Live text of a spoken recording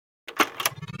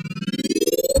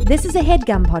This is a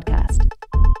HeadGum podcast.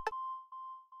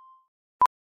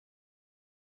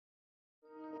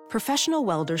 Professional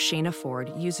welder Shayna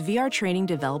Ford used VR training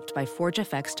developed by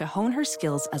ForgeFX to hone her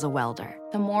skills as a welder.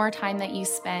 The more time that you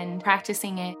spend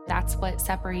practicing it, that's what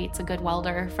separates a good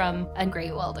welder from a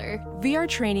great welder. VR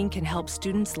training can help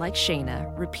students like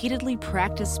Shayna repeatedly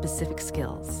practice specific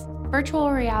skills.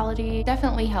 Virtual reality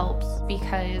definitely helps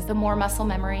because the more muscle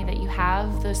memory that you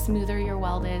have, the smoother your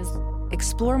weld is.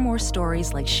 Explore more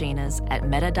stories like Shayna's at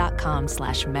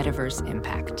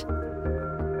meta.com/metaverseimpact.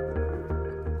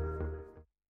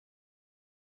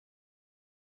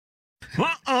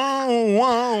 My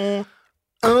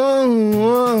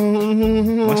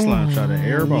slime shot an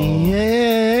air ball.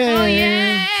 Yeah. Oh,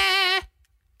 yeah.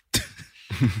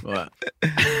 What?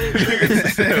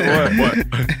 What?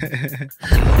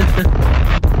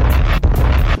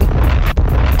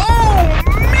 Oh,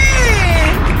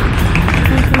 man!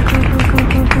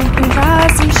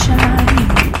 Rise and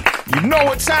shine. You know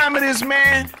what time it is,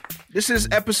 man. This is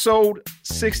episode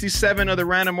 67 of the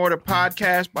Random Order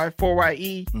Podcast by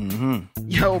 4YE.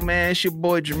 Yo, man, it's your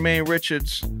boy Jermaine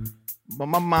Richards. But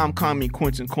my mom called me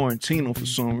Quentin Quarantino for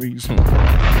some reason.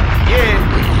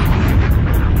 Yeah.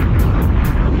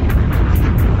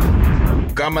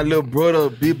 Got my little brother,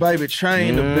 Big Baby Train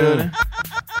in the building.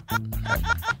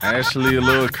 Actually, a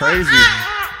little crazy.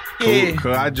 Yeah.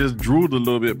 Cause I just drooled a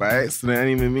little bit by accident. I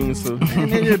didn't even mean to. Man,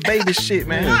 it's just baby shit,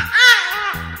 man.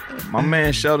 My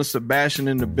man Sheldon Sebastian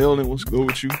in the building. What's good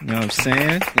with you? You know what I'm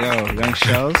saying? Yo, young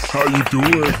shells. How you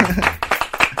doing?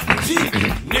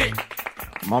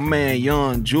 My man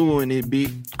Young Jewel in it,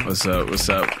 beat. What's up? What's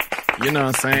up? You know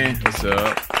what I'm saying? What's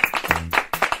up?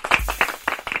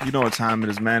 You know what time it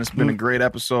is, man. It's been a great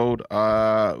episode.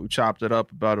 We chopped it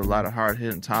up about a lot of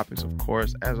hard-hitting topics, of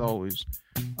course, as always.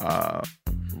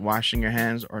 Washing your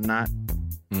hands or not.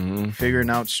 Figuring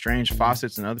out strange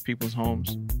faucets in other people's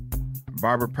homes.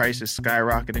 Barber prices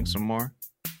skyrocketing some more.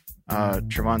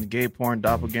 Trevon the gay porn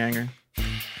doppelganger.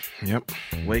 Yep.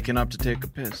 Waking up to take a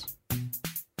piss.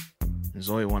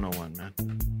 Zoe 101, man.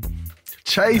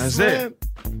 Chase, That's man. it.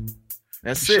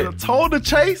 That's Should it. have told the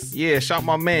Chase. Yeah, shout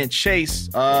my man Chase.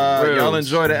 Y'all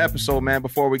enjoy the episode, man.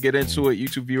 Before we get into it,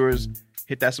 YouTube viewers,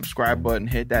 hit that subscribe button,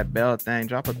 hit that bell thing,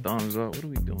 drop a thumbs up. What are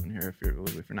we doing here if you're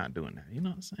not doing that? You know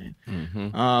what I'm saying?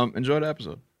 Enjoy the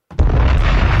episode.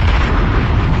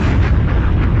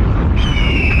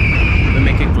 We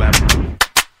make it clap.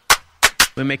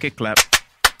 We make it clap.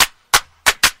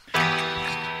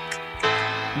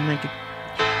 Make it.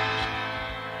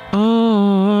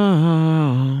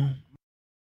 Oh.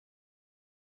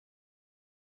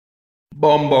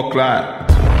 Bombo clap.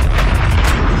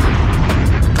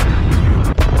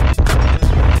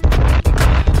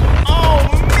 Oh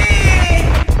man!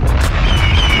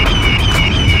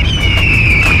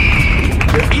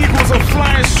 The Eagles are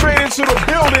flying straight into the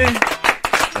building.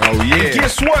 Oh yeah. And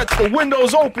guess what? The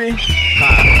window's open.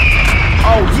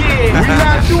 Oh yeah. We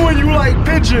not doing you like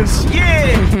bitches.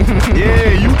 Yeah.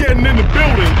 Yeah, you getting in the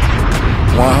building.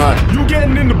 100. You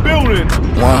getting in the building.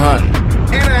 100.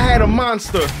 And I had a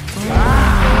monster.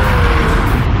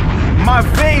 My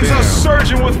veins are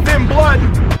surging with thin blood.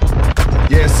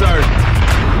 Yes, sir.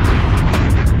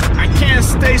 I can't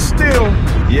stay still.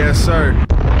 Yes, sir.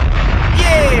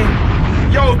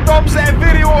 Yeah. Yo, thumbs that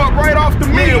video up right off the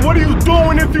Man, meat. what are you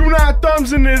doing if you not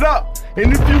thumbsing it up?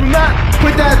 And if you not,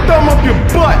 put that thumb up your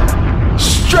butt.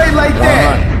 Straight like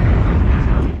that.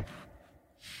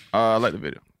 I like the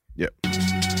video. Yep.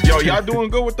 Yo, y'all doing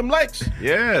good with them likes?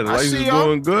 Yeah, the I likes see is y'all.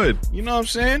 doing good. You know what I'm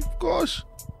saying? Of course.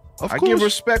 Of I course. give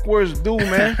respect where it's due,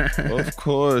 man. Of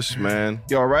course, man.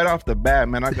 Yo, right off the bat,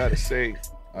 man, I gotta say,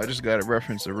 I just gotta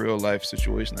reference a real life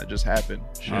situation that just happened.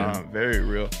 Very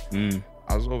real.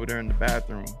 I was over there in the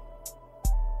bathroom.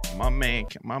 My man,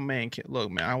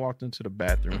 look, man, I walked into the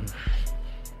bathroom.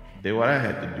 Did what I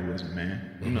had to do as a man.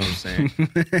 You know what I'm saying?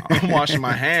 I'm washing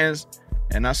my hands,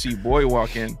 and I see boy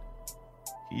walk in.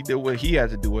 He did what he had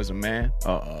to do as a man.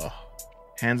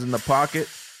 Hands in the pocket.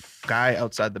 Guy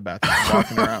outside the bathroom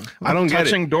walking around. I don't get it.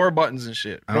 Touching door buttons and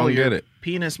shit. I don't get it.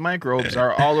 Penis microbes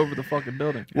are all over the fucking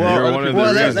building. You're one of the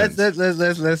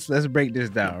reasons. let's break this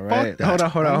down, right? that. Hold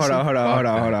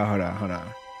on.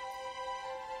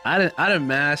 I done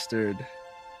mastered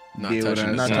Not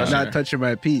touching not touching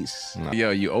my piece. No. Yo,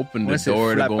 you open the Once it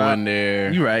door to flap go out- in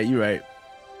there. You right.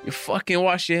 You fucking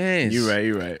wash your hands. You right.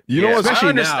 You know Yeah, what's especially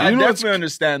I now. I definitely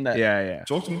understand that. Yeah.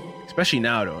 Talk to me. Especially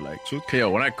now though, like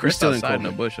Yo, when I Chris still in outside in the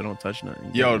COVID. bush, I don't touch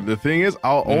nothing. Yo, the thing is,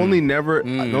 I'll only never.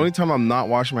 The only time I'm not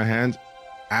washing my hands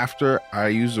after I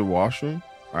use the washroom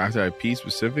or after I pee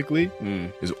specifically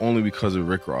is only because of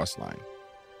Rick Ross line.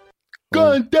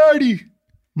 Gun dirty.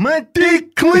 my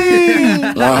dick clean.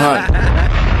 And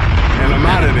I'm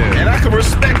out of there. And I can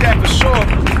respect that for sure.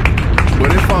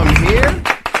 But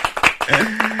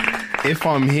if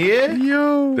I'm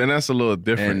here, then that's a little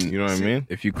different. And you know what I mean?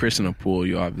 If you Chris in a pool,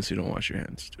 you obviously don't wash your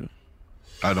hands too.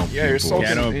 I don't. Yeah, you're soaking.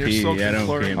 I don't pee. I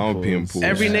don't pee in pools.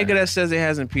 Every nigga that says they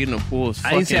hasn't peed in a pool is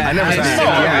fucking. I never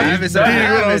said I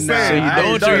haven't. So you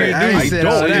don't or you do? I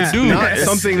don't. It's not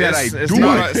something that I do. It's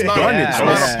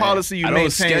not a policy you I maintain.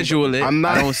 don't schedule it. I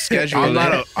don't schedule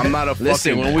it. I'm not a fucking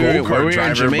Listen, when we were in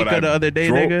driver, Jamaica the other day,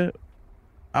 nigga,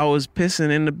 I was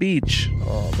pissing in the beach.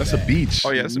 Oh, that's a beach.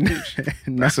 Oh yeah, it's a beach.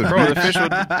 That's a Bro, beach. the fish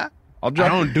would. I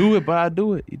don't do it, but I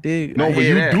do it. You dig? No, but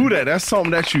you do that. That's something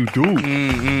that you do.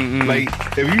 Like,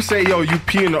 if you say, yo, you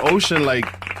pee in the ocean, like,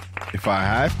 if I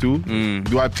have to,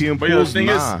 do I pee in But pools? the thing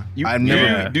Nah. is, you, I've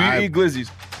never. do you eat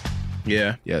glizzies?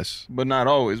 Yeah, Yes. But not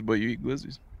always. But you eat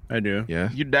glizzies. I do. Yeah.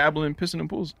 You dabble in pissing in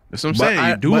pools. That's what I'm saying.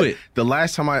 You do it. The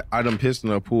last time I done pissed in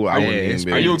a pool, I wouldn't even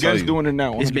be Are you able to tell against doing it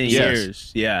now? It's been 100%.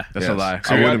 years. Yeah. That's a lie.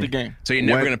 So I you're out wouldn't the be- game. So you're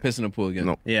never When- gonna piss in a pool again?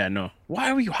 No. Yeah, no.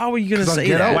 Why are you? How are you gonna 'Cause I say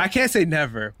get that? out. Well, I can't say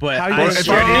never, but How you I gonna if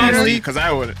say I'm in there- strongly. Because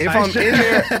I would. If I'm in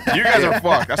there, You guys are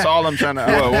fucked. That's all I'm trying to.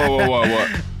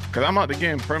 What? Because I'm out the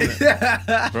game permanent.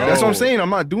 that's what I'm saying. I'm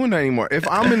not doing that anymore. If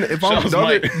I'm in, if I'm Shows the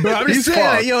other, Mike. Bro, I'm he's just saying,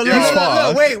 like, yo, fucked. He's look,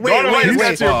 fucked. wait. Go to Mike's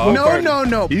next to your pool party.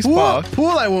 No. He's Pool, fucked. pool,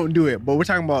 I won't do it, but we're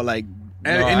talking about like I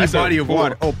any said body of pool.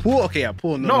 water. Oh, pool? Okay, yeah,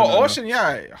 pool. No, ocean,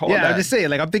 yeah. Hold Yeah, that. I'm just saying,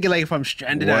 like, I'm thinking, like, if I'm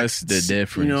stranded What's at, the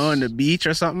difference? you know, on the beach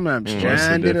or something, I'm What's the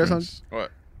stranded or something. difference?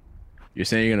 What? You're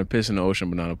saying you're gonna piss in the ocean,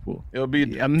 but not a pool. It'll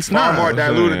be I'm far not. more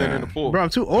diluted than Yeah. in the pool. Bro, I'm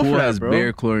too old Pool for has that, bro.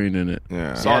 bare chlorine in it.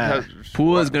 Yeah. Salt Yeah. has.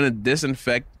 Pool is gonna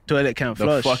disinfect Toilet can't the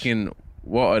flush. fucking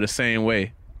water the same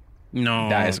way no.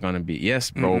 that it's gonna be.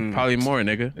 Yes, bro. Probably more,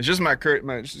 nigga. It's just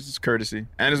it's just courtesy,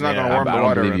 and it's not Yeah, gonna warm I the don't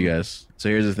water. believe you guys. So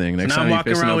here's the thing. Next Now time I'm you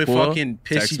walking piss in around a with pool, fucking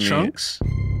text pissy me. chunks.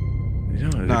 You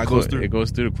know, Nah, it goes through. It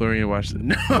goes through the chlorine. Watch it.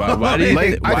 Why do you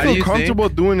Like why I do feel you comfortable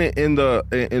think? doing it in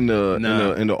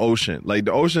the ocean. Like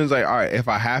the ocean's like, all right, if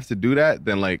I have to do that,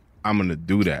 then like I'm gonna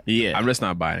do that. Yeah. I'm just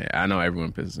not buying it. I know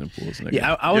everyone pisses in pools. Nigga.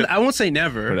 Yeah, I won't say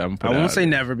never. Put it I out won't say there.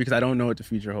 never because I don't know what the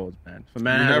future holds, man. If a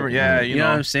man You had- never- yeah, you know know.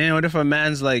 what I'm saying? What if a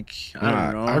man's like,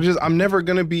 I don't know. I'm never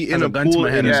gonna be in Has a a gun to pool my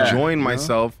head and or something, enjoying you know?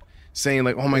 myself, saying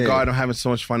like, oh my Yeah. god, I'm having so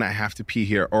much fun. I have to pee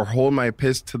here, or hold my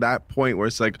piss to that point where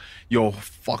it's like, yo,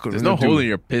 fuck. There's no holding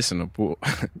your piss in a pool.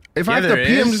 If Yeah, I have to there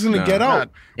pee, I'm is. just gonna Nah. get out.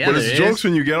 Yeah, but there it's is. jokes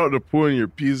when you get out of the pool and your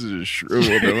peas are just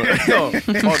shriveled. I'm like, yo,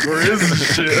 fuck, where is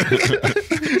this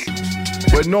shit?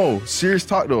 But no, serious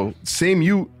talk though. Same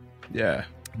you. yeah.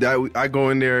 That I go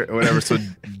in there or whatever. So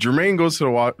Jermaine goes to the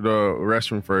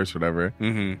restroom first, whatever,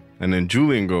 and then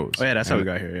Julian goes. Oh yeah, that's how And-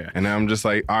 we got here. Yeah. And I'm just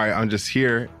like, all right, I'm just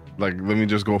here. Like, let me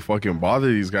just go fucking bother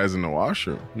these guys in the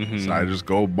washroom. So I just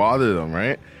go bother them,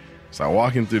 right? So I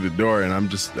walk in through the door, and I'm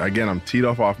just, again, I'm teed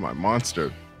off my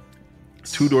monster.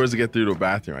 2 doors to get through the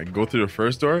bathroom. I go through the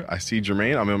first door. I see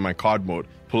Jermaine. I'm in my COD mode.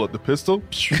 Pull up the pistol.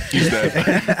 He's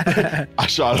dead. I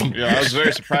shot him. Yeah, I was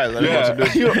very surprised. I didn't know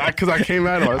what to do. Because I came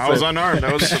at him. I was said- unarmed.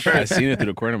 I was I prepared. seen it through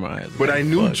the corner of my eyes. But I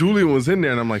knew Fuck. Julian was in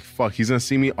there, and I'm like, fuck, he's gonna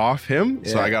see me off him,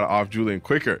 so Yeah. I gotta off Julian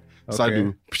quicker. So I Okay.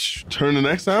 do turn the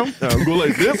next time, and I'll go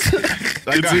like this.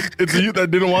 It's a youth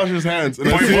that didn't wash his hands. And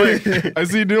I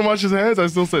see he didn't wash his hands. I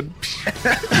still said,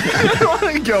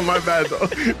 yo, my bad though.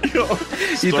 Yo,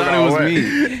 He thought it was me.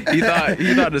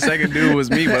 He thought the second dude was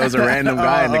me, but it was a random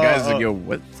guy, and the guy's like, "Yo,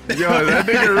 what?" Yo, that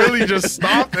nigga really just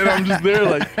stopped, and I'm just there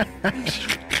like,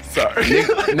 sorry.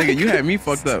 Nigga, you had me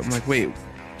fucked up. I'm like, wait,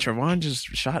 Trevon just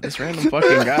shot this random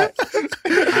fucking guy.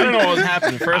 I don't know what was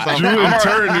happening. First off, Julian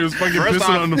turned, he was fucking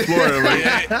pissing on the floor. I'm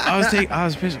like, I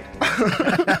was pissing.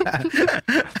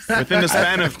 within the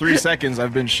span of 3 seconds,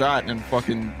 I've been shot, and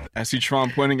fucking I see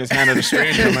Trump pointing his hand at a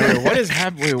stranger. I'm like, what is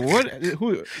happening? Wait, what?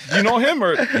 Who? Do you know him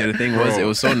or? Yeah, the thing was, it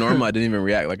was so normal, I didn't even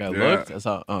react. Like, I looked, that's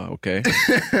how, okay.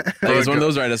 Like, it's one of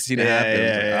those where I just seen it happen. I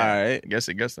was like, all right. I guess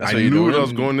That's I what you knew what doing? I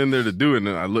was going in there to do, and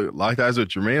then I locked eyes with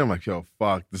Jermaine. I'm like, yo,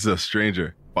 fuck, this is a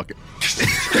stranger. Fuck it.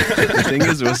 The thing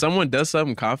is, when someone does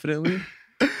something confidently,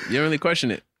 you don't really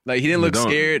question it. Like, he didn't look don't.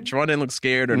 scared. Trevon didn't look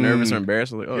scared or nervous or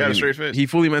embarrassed. Like, oh, got a he- straight face. He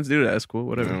fully meant to do that. That's cool.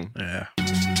 Whatever. Yeah.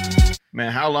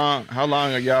 Man, how long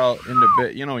are y'all in the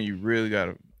bed? You know, you really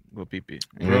gotta go pee pee.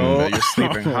 Bro. You're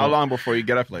sleeping. How long before you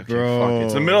get up? Like, Bro. fuck.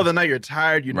 It's the middle of the night. You're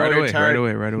tired. You know Right you're away, tired.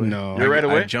 right away. No. You're right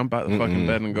away? I jump out the fucking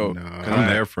bed and go. No. I'm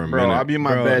there for a Bro, minute. I'll be in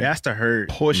my Bro, bed that's to hurt.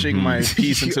 pushing my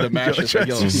piece into the mattress. Like,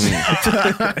 yo,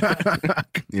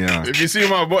 Yeah. if you see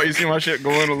my boy, you see my shit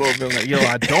going a little bit. Like, yo,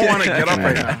 I don't want to get up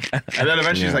right now. And then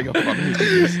eventually he's like, yo, fuck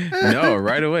me. No,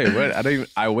 right away. What? I don't even.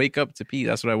 I wake up to pee.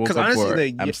 That's what I woke 'Cause up honestly, for.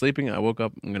 like, I'm sleeping. I woke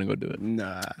up. I'm gonna go do it.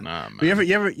 Nah. Nah, man. But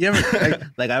you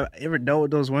ever like I ever dealt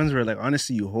with those ones where like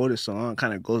honestly you hold it so long, it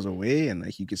kind of goes away, and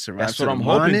like you can survive. That's what I'm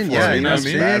hoping for. Yeah, you know what I That's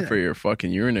mean? bad for your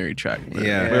fucking urinary tract. Man.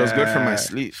 Yeah. But it was good for my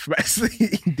sleep. For my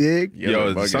sleep, dig.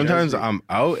 Yo, sometimes I'm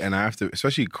out and I have to,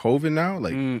 especially COVID now,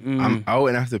 like I'm out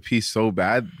and I have to pee so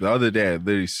bad. The other day I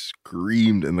literally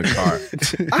screamed in the car.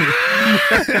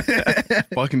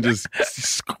 Fucking just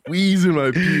squeezing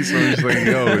my pee. So I'm just like,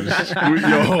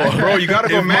 yo, bro, you gotta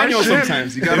go manual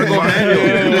sometimes. You gotta go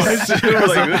manual.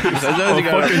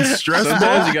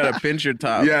 Sometimes you gotta pinch your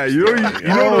top. Yeah, you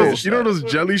know those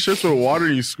jelly strips with water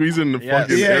and you squeeze it in the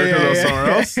fucking air because of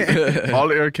somewhere else? All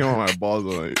the air came out my balls.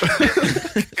 Like,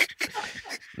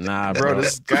 nah, bro,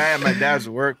 this guy at my dad's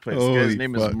workplace. His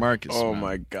name is Marcus. Oh man.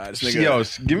 my god, yo,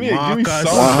 give me something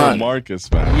for Marcus,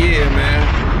 man. Yeah,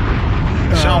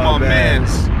 man. Shout out my mans.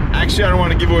 Actually, I don't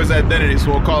want to give away his identity,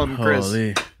 so we'll call him Chris.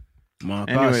 Holy.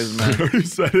 Anyways, man.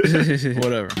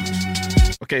 Whatever.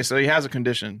 Okay, so he has a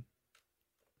condition.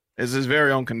 It's his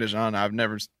very own condition. I don't know. I've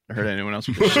never heard anyone else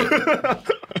with this shit.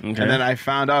 And then I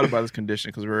found out about this condition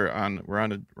because we're on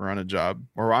a job.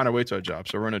 We're on our way to a job.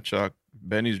 So we're in a truck.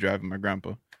 Benny's driving my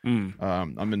grandpa.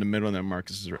 I'm in the middle, and then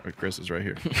Chris is right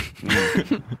here.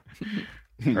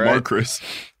 Marcus.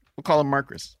 We'll call him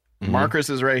Marcus. Marcus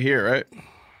is right here, right?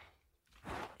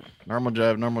 Normal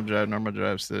drive,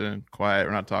 sitting, quiet,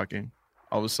 we're not talking.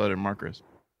 All of a sudden, Marcus.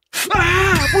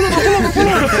 I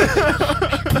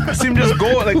see him just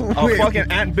go like a fucking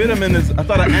ant bit him in his. I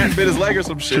thought an ant bit his leg or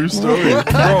some shit. True story.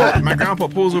 Bro, my grandpa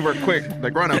pulls over quick.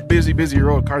 Like we're on a busy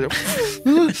road. Car.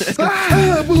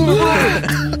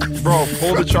 Bro,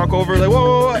 pull the truck over. Like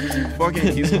whoa.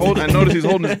 Fucking, he's holding. I noticed he's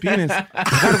holding his penis. I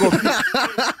gotta go.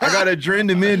 I gotta drain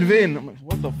the mid vein. I'm like,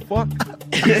 what the fuck?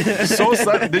 So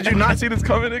sudden. Did you not see this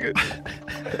coming, nigga?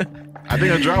 I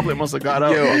think a droplet must have got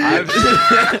out.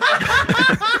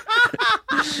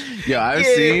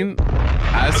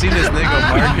 I've seen this nigga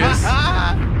Marcus.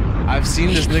 I've seen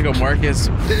this nigga Marcus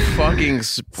fucking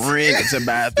sprint to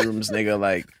bathrooms, nigga,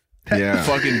 like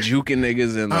fucking juking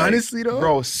niggas and like, honestly though,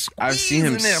 bro, I've seen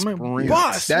him sprint.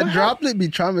 That droplet be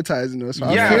traumatizing us. So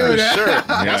for sure.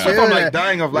 That's why I'm like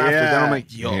dying of laughter. Then I'm like,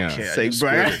 yo, okay, say, bro,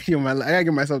 I gotta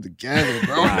get myself together,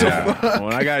 bro. What the fuck?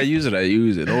 When I gotta use it, I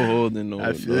use it. No holding,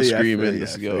 no screaming.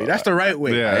 Let's go. That's the right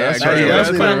way. Yeah, that's right. That's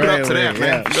Let's the put it right up to that, way.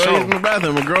 man. Go use my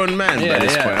bathroom. I'm a grown man by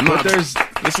this point. I'm not-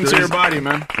 Listen to your body,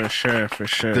 man. For sure.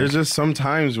 There's just some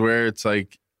times where it's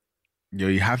like, yo,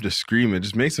 you have to scream. It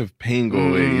just makes the pain go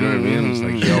away. You know what I mean? It's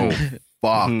like, yo,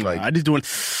 fuck. Like, I just doing.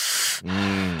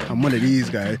 I'm one of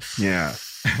these guys. yeah.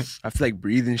 I feel like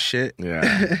breathing shit. Yeah.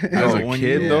 As a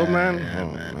kid, though, man.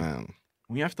 Yeah, Man.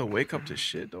 We have to wake up to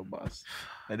shit, though, boss.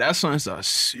 Like, that sounds a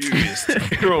serious thing.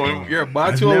 Bro, when your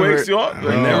body wakes you up.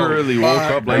 I never really woke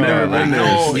up like that.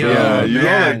 No, yeah, you know,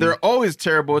 man. like, they're always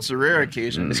terrible. It's a rare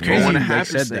occasion. It's But crazy when it they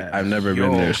happens, said like, that. I've never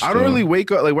been there. I don't really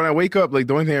wake up. Like, when I wake up, like,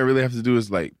 the only thing I really have to do is,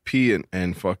 like, pee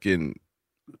and fucking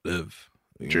live.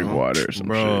 Drink water or some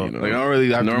Bro, shit. You know? Like, I don't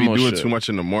really have to be Normal doing shit. too much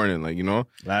in the morning. Like, you know?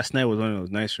 Last night was one of those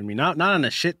nights for me. Not on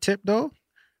a shit tip though,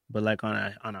 but like on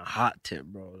a hot tip,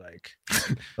 bro. Like,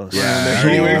 Yeah,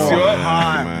 he wakes you up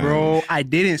hot, man. bro. I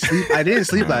didn't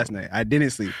sleep last night. I didn't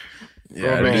sleep.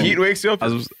 Yeah, the dude. heat wakes you up. I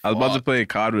was about to play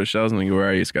COD with Shells, and like, where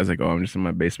are you? This guy's like, oh, I'm just in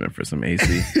my basement for some AC.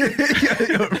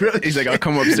 He's like, I'll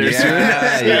come upstairs soon.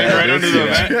 Right under the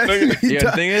vent. Yeah,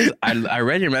 the thing is, I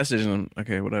read your message and I'm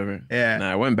okay, whatever. Yeah. And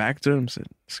I went back to him and said,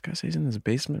 this guy says he's in his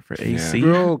basement for AC.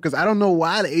 Bro, because I don't know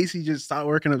why the AC just stopped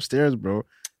working upstairs, bro.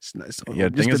 It's Yeah,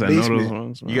 the just thing is, the I know basement. those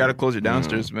ones. You got to close your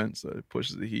downstairs vent so it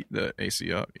pushes the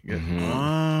AC up. You get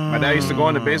My My dad used to go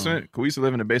in the basement. We used to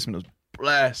live in the basement. It was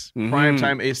blast. Prime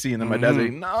time AC. And then my dad's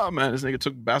like, nah, man, this nigga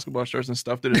took basketball shirts and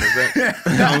stuffed it in the vent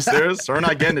downstairs. So we're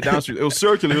not getting it downstairs. It was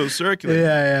circular.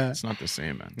 Yeah. It's not the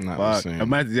same, man. Not Fuck. the I same.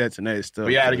 might do that tonight still.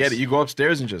 But yeah, to get it, you go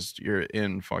upstairs and just, you're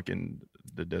in fucking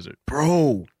the desert.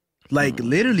 Bro, like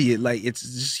literally, like it's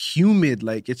just humid.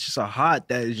 Like it's just a hot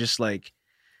that is just like,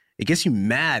 it gets you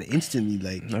mad instantly.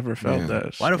 Like, Never felt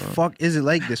that. why the fuck is it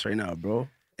like this right now, bro?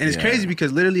 And it's crazy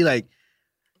because literally, like,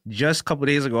 just a couple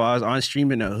days ago, I was on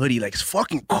stream in a hoodie. Like, it's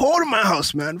fucking cold in my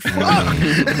house, man. Fuck.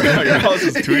 Your house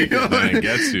is tweaking, man. It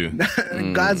gets you.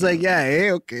 God's like, yeah,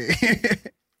 hey, okay.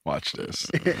 Watch this.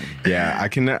 Yeah,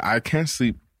 I can't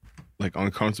sleep like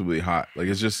uncomfortably hot. Like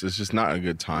it's just not a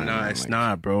good time. Nah, man. it's like,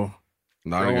 not, bro.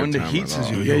 Not Bro, a good when the time heat at says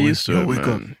all. you You get used to it, wake man.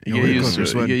 up. You Yo, get wake used up, to you're it.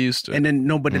 You sweating. get used to it. And then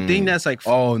no, but the thing that's like,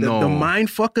 Oh, the no. mind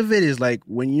fuck of it is like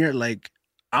when you're like,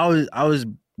 I was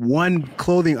one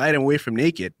clothing item away from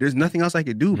naked. There's nothing else I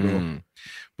could do, bro.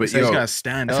 But So you yo, gotta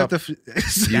stand Except up. the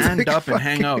Stand up and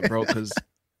hang out, bro, because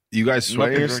you guys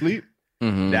sweat in your Nothing's sleep?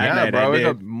 That Yeah, night bro. I I wake did.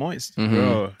 up moist.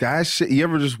 Bro. That shit. You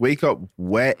ever just wake up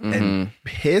wet and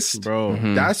pissed, Bro.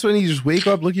 That's when you just wake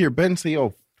up, look at your bed, and say,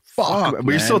 "Yo, fuck!" But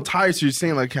you're man. still tired, so you're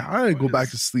saying like, "I gotta go back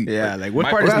to sleep." Yeah, like what My-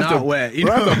 part is we're gonna not have to- wet? You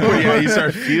we're gonna know? have to- yeah, you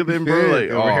start feeling, bro. Like,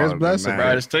 Over here's oh, blessed, man. Bro,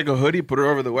 I just take a hoodie, put it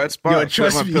over the wet spot, Yo, put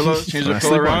trust my me. pillow, change When the I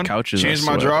pillow sleep on around, couches, I change my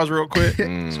sweat. drawers real quick.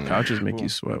 Couches make you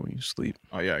sweat when you sleep.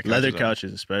 Oh yeah, Leather are-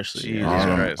 couches, especially. Jesus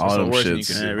Yeah. Christ, all that's the them worst thing you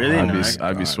shits. can do. Yeah, really?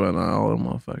 I'd be sweating on all them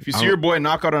motherfuckers. If you see your boy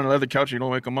knock out on a leather couch, and you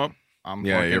don't wake him up. I'm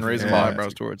Yeah, fucking you're- raising yeah. my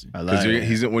eyebrows towards you. I Because like it.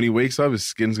 he's when he wakes up, his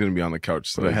skin's gonna be on the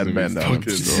couch. So Put a he's gonna be headband on him.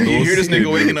 fucking- You hear this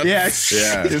nigga waking up? Yeah.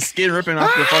 Yeah. His skin ripping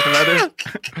off the fucking leather.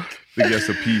 He gets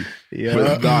a pee.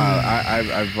 Yeah.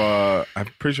 But I'm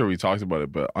pretty sure we talked about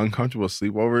it. But uncomfortable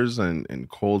sleepovers and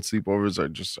cold sleepovers are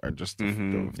just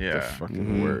the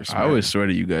fucking worst. I always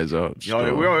sorted you guys out.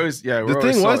 Yo, we always The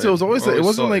thing was, it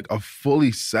wasn't like a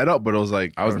fully set up, but it was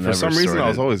like I was for never some reason I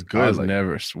was sorted. always good. I was like,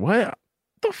 never what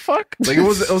the fuck? like it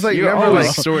was like You never always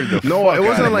like sorted the no, fuck it out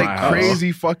wasn't of my like house.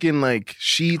 crazy fucking like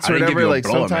sheets I or didn't give whatever. you a Like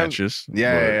blow-up sometimes, mattress.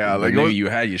 yeah. Like Like nigga, you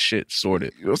had your shit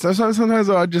sorted. sometimes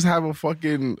I'll just have a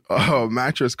fucking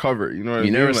mattress cover. You know what I You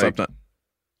mean? never Like, slept on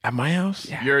at my house.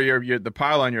 Yeah, your the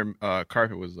pile on your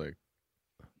carpet was like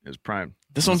it was prime.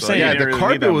 that's what I'm So, saying. you yeah, didn't the really need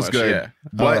carpet that was much, good, yeah.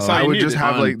 but That's all I you would just needed.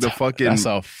 have like the fucking That's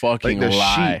a fucking the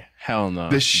lie. sheet. Hell no.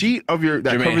 the sheet of your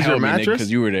that Jermaine, covers your help me, nigga, mattress.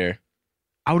 because you were there.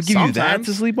 I would give you that Sometimes.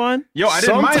 to sleep on. Yo, I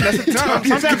didn't mind. That's the time.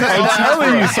 Sometimes I'm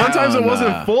telling you, sometimes it Hell wasn't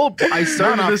nah. full. I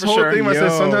started No, this for whole sure. thing. I said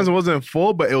Yo. sometimes it wasn't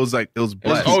full, but it was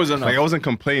blessed. always enough. Like I wasn't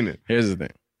complaining. Here's the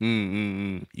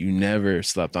thing. You never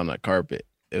slept on a carpet.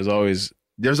 It was always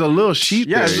There's a little sheet.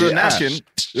 Yeah, there. it's a napkin.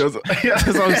 Yeah,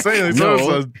 that's what I'm saying. It's No,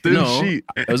 always a thin no. sheet.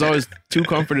 There was always two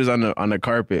comforters on the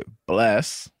carpet.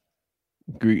 Bless.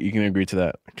 You can agree to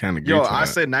that. I can't agree. Yo, to I that.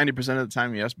 said 90% of the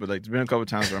time yes, but like there's been a couple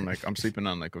times where I'm like I'm sleeping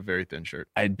on like a very thin shirt.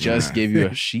 I just gave you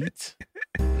a sheet.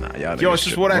 Nah, y'all Yo, niggas it's just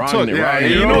tripping. what I Wrong took. nigga, Yeah, wrong you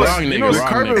nigga, know wrong you nigga, know, the wrong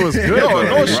carpet nigga. was good. Yo, though.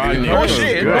 no Like, shit, wrong no nigga.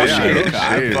 shit, Good. no Yeah, shit.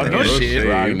 I fucking No shit.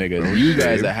 wrong niggas. You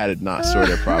guys that had it not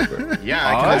sorted proper. Yeah,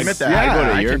 I can admit that. I go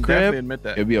to I your can crib, definitely admit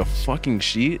that. It'd be a fucking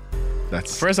sheet.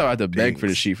 That's First, I have to beg for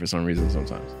the sheet for some reason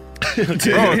sometimes. Bro, because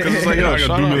it's like, You're yo, not shut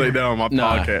gonna do me up. like that on my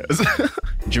Nah. podcast.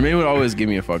 Jermaine would always give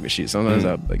me a fucking sheet. Sometimes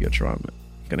I'd like, yo, Tron,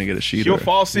 can I get a sheet? He'll or-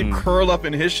 fall asleep, curl up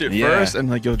in his shit Yeah. first, and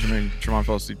like, yo, Jermaine, Tremont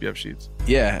fell asleep. You have sheets.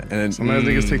 Yeah, and then Sometimes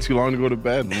niggas take too long to go to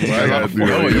bed. That's what I gotta do.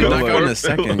 No, Like, you yo, knock out in a like,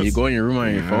 second. You go in your room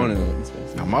on your phone,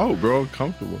 and I'm out, bro.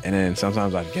 Comfortable. then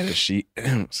sometimes I'd get a sheet.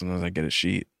 Sometimes I get a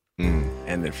sheet,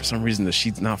 and then for some reason the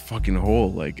sheet's not fucking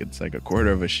whole. Like it's like a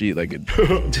quarter of a sheet. Like it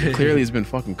clearly it's been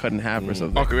fucking cut in half or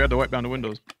something. Okay, we had to wipe down the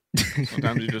windows.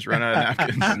 Sometimes you just run out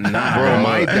of napkins. Nah, Bro,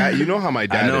 my dad, you know how my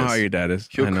dad I know is. how your dad is.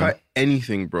 I He'll know. cut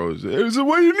anything, bro. It's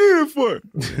what you need it for. I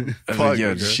was like, Fuck,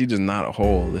 yo, nigga. the sheet is not a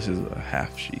whole. This is a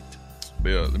half sheet. But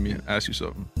yeah, let me ask you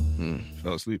something.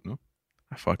 Fell asleep, no?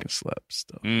 I fucking slept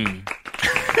still.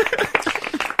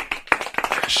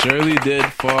 Shirley did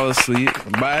fall asleep.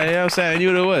 But I'm saying I knew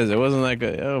what it was. It wasn't like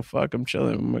oh fuck, I'm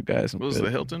chilling with my guys. What was the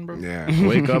Hilton, bro? Yeah.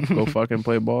 Wake up, go fucking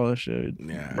play ball and shit.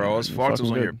 Yeah. Bro, what's I'm fucked was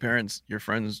fucking when good. your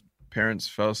friends' parents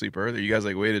fell asleep early. You guys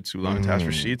like waited too long to ask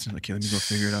for sheets. And like, okay, let me go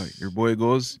figure it out. Your boy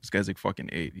goes, this guy's like fucking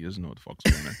 8. He doesn't know what the fuck's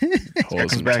going on. Hold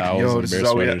comes some back, towels yo, and this bear is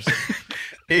all we sweaters.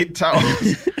 8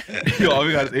 towels. Yo, all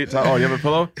we got is 8 towels. Oh, you have a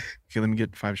pillow? Okay, let me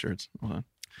get 5 shirts. Hold on.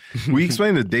 We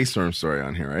explained the Daystorm story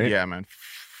on here, right? Yeah, man.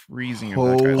 Freezing in Oh,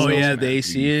 that guy's Oh house, yeah, man. the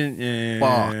AC in. Yeah.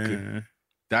 Fuck.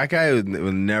 That guy would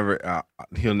never,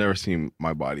 he'll never see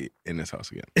my body in his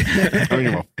house again. I don't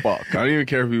give a fuck. I don't even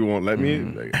care if he won't let me.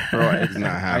 Like, bro, it's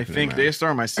not happening. I think man.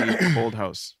 Daystorm, I see cold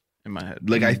house in my head.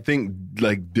 Like, I think,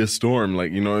 like, this storm,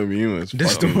 like, you know what I mean? It's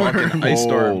This fucking storm. fucking Ice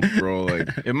storm. cold, bro. Like,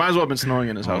 It might as well have been snowing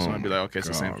in his house, and oh I'd be like, okay, it's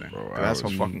the same God, thing. bro. But that's I how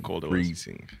was fucking cold it was.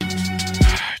 freezing.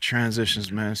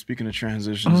 Transitions, man. Speaking of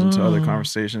transitions into other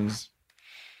conversations,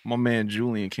 my man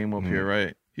Julian came up here,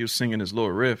 right? He was singing his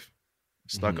little riff,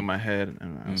 stuck in my head,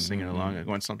 and I was singing along. It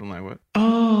went something like, what?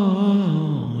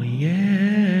 Oh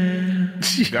yeah.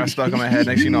 Got stuck in my head.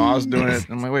 Next thing you know, I was doing it.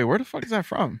 I'm like, wait, where the fuck is that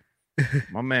from?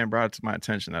 My man brought it to my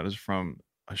attention that is from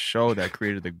a show that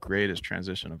created the greatest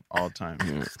transition of all time.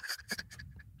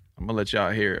 I'm gonna let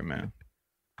y'all hear it, man.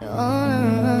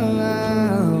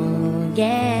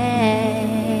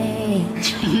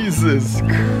 Jesus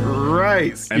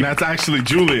Christ. And that's actually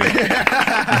Julian. That's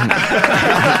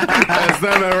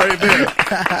that right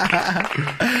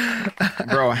there.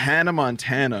 Bro, Hannah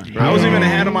Montana. I wasn't even a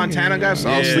Hannah Montana guy, so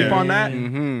I'll sleep on that.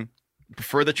 Mm-hmm.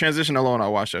 For the transition alone,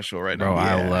 I'll watch that show right now. Bro,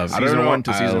 I love season know. 1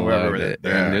 to season wherever it. it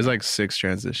is. And there's like 6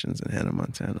 transitions in Hannah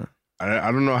Montana.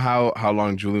 I don't know how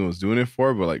long Julian was doing it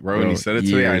for, but like right when he said it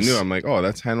to me, I years. knew. I'm like, oh,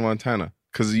 that's Hannah Montana.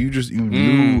 Because you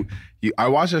knew. I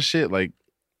watched that shit like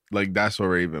like That's So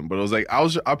Raven, but it was like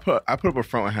I put up a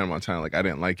front with Hannah Montana. Like I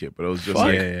didn't like it, but it was just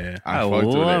like I fucked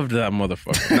with it. loved that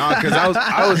motherfucker. Nah, because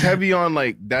I was heavy on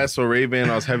like That's So Raven.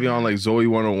 I was heavy on like Zoe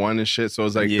 101 and shit. So it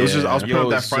was like it was just I was putting up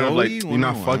that front of like you're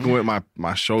not fucking with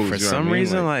my shows. For you know some what I mean?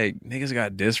 reason, like niggas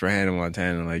got dissed for Hannah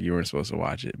Montana. Like you weren't supposed to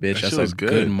watch it, bitch. That That's shit a was good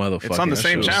good. motherfucker. It's on the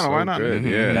same channel. Why not? Good,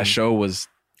 yeah. That show was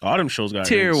All them shows got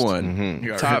tier rinsed.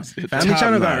 one. Top Family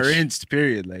Channel got notch. rinsed.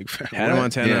 Period. Like Hannah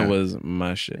Montana Yeah. was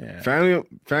my shit. Yeah.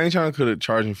 Family Channel could have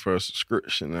charged me for a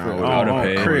subscription. And I would've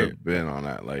paid. I would have been on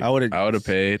that. Like I would have. I would have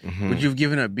paid. Would you have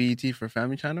given up BET for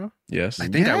Family Channel? Yes. I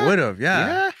think I would have.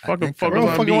 Yeah. Fucking Bro,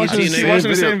 on fucking BET, watching the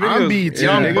nigga. same videos. I'm BET,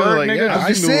 Young nigga. Bird, Like, nigga. yeah, I'm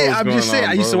just I knew what saying. was I'm going just saying. on,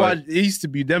 I used to bro. watch. It used to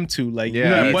be them two. Like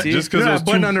Yeah, you know, just 'cause you know it that was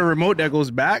button two- on the remote that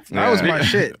goes back. That was my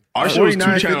shit. Our show was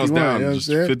 49, 2 channels 51, down. you know what I'm Just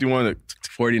saying? 51 to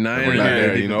 49 49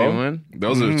 there, you know? 51.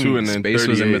 Those are the two, and then Space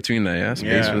was in 38. between that, yeah?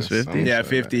 Space Yeah. was 50. Yeah,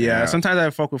 50. Yeah. Sometimes I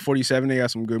fuck with 47. They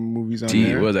got some good movies on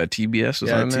there. What was that, TBS was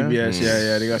Yeah, on there? TBS.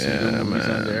 Yeah. They got some good Yeah, movies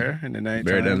man. on there. And then I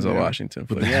Barry Denzel Washington.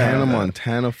 the footage. Hannah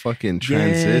Montana fucking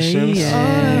transitions.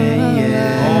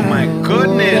 Oh my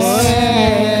goodness.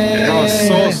 Bro,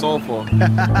 so soulful.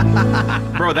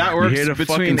 Bro, that You works hear the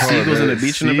between fucking seagulls in the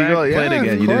beach in the back? Seagull, Play it yeah,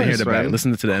 again. of You didn't hear course, the back. man.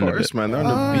 Listen to the end of it. Man, they're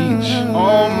on the beach.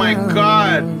 Oh my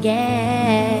god.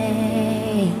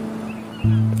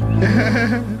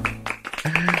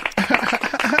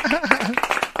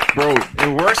 Bro,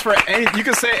 it works for any. You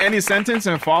can say any sentence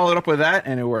and follow it up with that,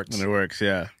 and it works. And it works.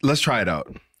 Yeah. Let's try it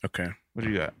out. Okay. What do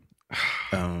you got?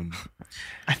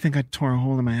 I think I tore a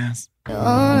hole in my ass.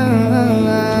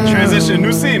 Transition,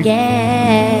 new scene.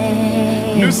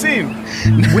 New scene.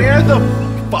 Where the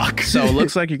fuck? So it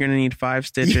looks like you're going to need 5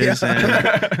 stitches. And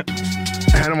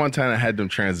Hannah Montana had them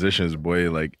transitions, boy.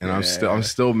 Like, and I'm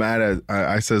still mad at.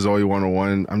 I said Zoe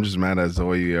 101. I'm just mad at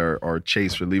Zoe or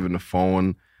Chase for leaving the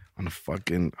phone on the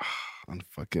fucking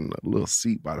little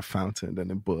seat by the fountain.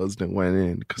 Then it buzzed and went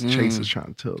in because Chase is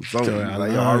trying to tell Zoe,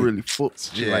 like, yo, I really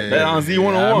fucked you. Like That on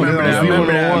Z101. I remember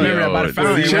that. I remember that by the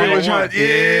fountain. Chase was trying.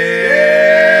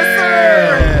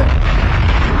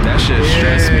 that shit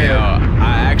stressed me out.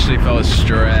 I actually felt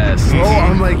stressed. Bro,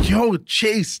 I'm like, yo,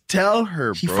 Chase, tell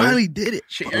her, bro. He finally did it.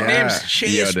 Your name's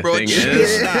Chase, Yo, the bro. thing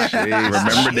Chase.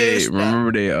 is,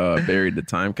 remember they buried the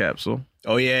time capsule?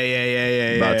 Oh, yeah.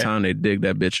 About time they dig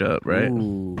that bitch up, right?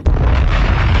 Ooh.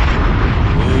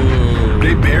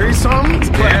 They buried something?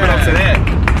 Clap it up to that.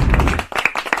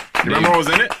 You remember what was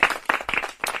in it?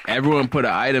 Everyone put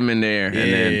an item in there, and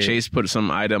then Yeah. Chase put some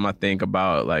item, I think,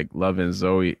 about like loving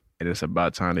Zoe, and it's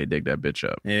about time they dig that bitch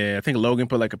up. Yeah, I think Logan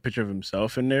put like a picture of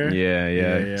himself in there.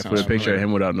 Yeah. Put a picture of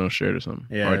him without no shirt or something.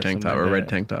 Yeah, or a tank top, something or a like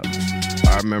red that. tank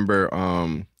top. I remember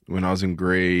when I was in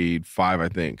grade 5, I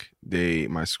think,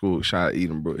 my school, shout out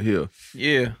Edenbrook Hill.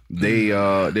 Yeah. They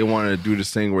wanted to do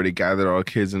this thing where they gathered all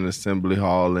kids in the assembly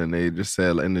hall and they just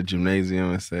said in the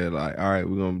gymnasium and said like, all right,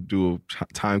 we're gonna do a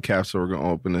time capsule. We're gonna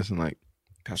open this in like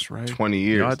That's right. 20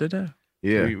 years. Y'all did that?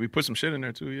 Yeah. We put some shit in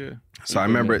there too, yeah. So I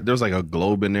remember there was like a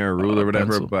globe in there, a ruler or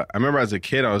whatever. pencil. But I remember as a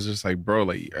kid, I was just like, bro,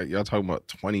 like y'all talking about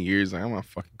 20 years. Like I'm not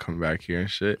fucking coming back here and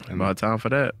shit. And About time for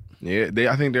that. yeah,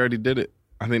 I think they already did it.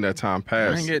 I think that time I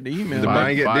passed. didn't get the email. The man.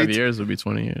 mind- 5 they- years would be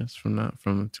 20 years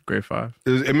from grade 5.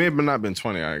 It may have not been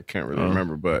 20. I can't really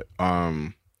remember. But I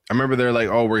remember they're like,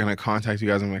 oh, we're going to contact you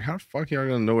guys. I'm like, how the fuck y'all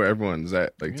going to know where everyone's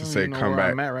at? Like You to don't say, even know come where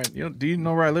back. I'm at right. Do you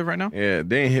know where I live right now? Yeah,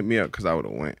 they ain't hit me up because I would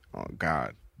have went. Oh,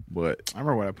 God. But I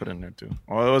remember what I put in there too.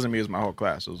 Well, it wasn't me, it was my whole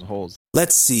class. It was holes.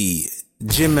 Let's see.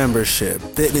 Gym membership,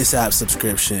 fitness app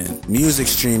subscription, music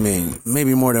streaming,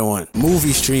 maybe more than one.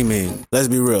 Movie streaming, let's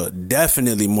be real,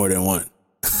 definitely more than one.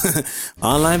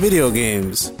 Online video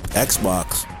games,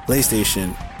 Xbox,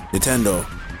 PlayStation, Nintendo.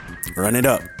 Run it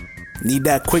up. Need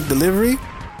that quick delivery?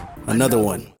 Another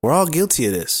one. We're all guilty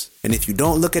of this. And if you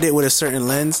don't look at it with a certain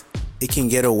lens, it can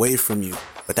get away from you.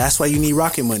 But that's why you need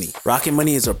Rocket Money. Rocket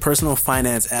Money is a personal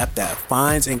finance app that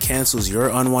finds and cancels your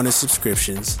unwanted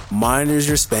subscriptions, monitors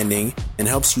your spending, and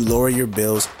helps you lower your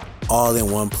bills all in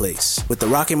one place. With the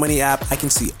Rocket Money app, I can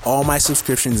see all my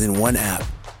subscriptions in one app.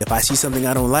 If I see something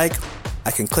I don't like,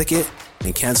 I can click it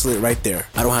and cancel it right there.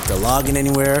 I don't have to log in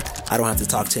anywhere. I don't have to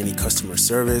talk to any customer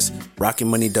service. Rocket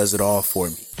Money does it all for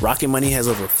me. Rocket Money has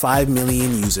over 5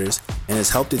 million users and has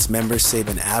helped its members save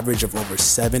an average of over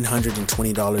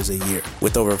 $720 a year,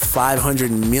 with over $500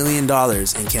 million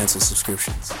in canceled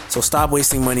subscriptions. So stop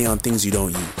wasting money on things you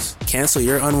don't use. Cancel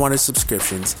your unwanted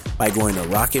subscriptions by going to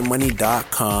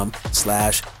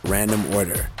rocketmoney.com/random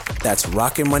order. That's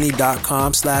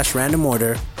rocketmoney.com/random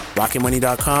order.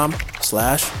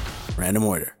 rocketmoney.com/random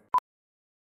order.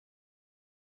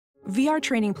 VR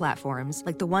training platforms,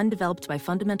 like the one developed by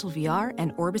Fundamental VR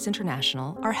and Orbis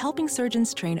International, are helping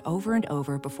surgeons train over and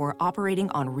over before operating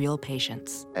on real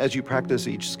patients. As you practice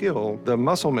each skill, the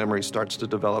muscle memory starts to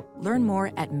develop. Learn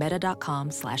more at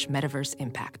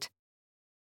meta.com/metaverseimpact.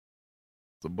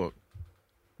 The book.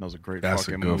 That was a great That's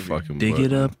fucking a good movie. fucking Dig book.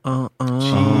 it up,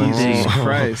 Jesus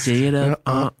Christ. Dig it up,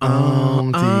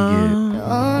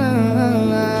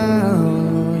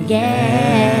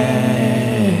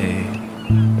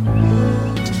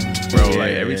 Bro,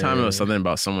 like every time it was something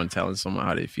about someone telling someone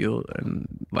how they feel and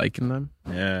liking them,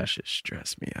 that shit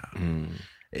stressed me out.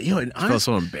 Yo, and I felt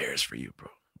so embarrassed for you, bro.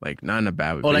 Like not in a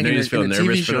bad way. Oh, like you in just feel the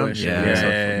nervous TV for show them. and shit. Yeah, Yeah, I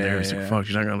felt yeah, nervous. yeah. Like, fuck,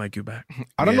 she's not gonna like you back.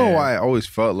 I don't know why I always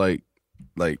felt like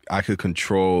I could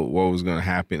control what was gonna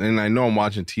happen, and I know I'm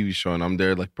watching a TV show and I'm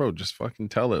there like, bro, just fucking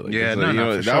tell it. Like, Yeah, it's no, like,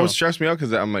 no, for that sure. would stress me out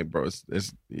because I'm like, bro,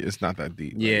 it's not that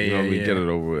deep. Like, Yeah, you know what I mean? yeah. Get it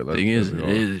over with. Let's- Thing is, let's it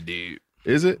go. is deep.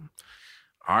 Is it?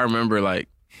 I remember like.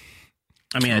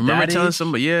 I mean, I at remember that telling age,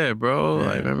 somebody, yeah, bro. Yeah.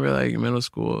 I remember like in middle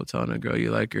school telling a girl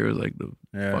you like her was like the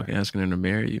fucking asking her to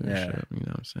marry you and Yeah. shit. You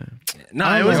know what I'm saying? No,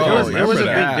 I it don't was know. it was a Remember big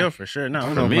that. deal for sure. No,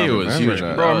 For me, it was huge.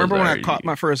 that. Bro, I remember was when I like- caught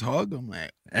my first hug? I'm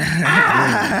like, Bro,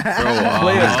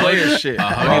 player shit. A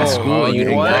hug in school, you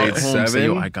didn't what? go home and say, Seven?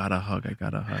 yo, I got a hug.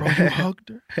 Bro, you hugged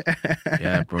her?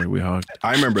 Yeah, bro, we hugged.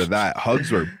 I remember that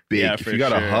hugs were big. Yeah, if for you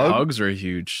got a sure. hug, Hugs were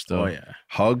huge still. Oh yeah.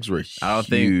 hugs were huge. I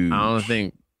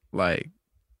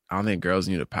don't think girls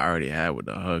knew the power they had with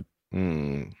the hug.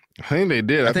 I think they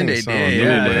did. I think they some did. knew,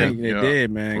 Yeah, I man. think they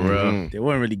did, man. For real. They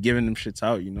weren't really giving them shits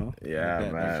out, you know. Yeah,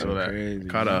 Like man. that's So that crazy,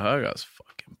 caught man. a hug, I was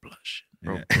fucking blushing.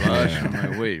 Bro, Yeah. blush. I'm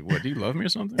like, wait, what? Do you love me or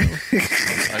something?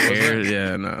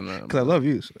 Yeah, no. Cause I love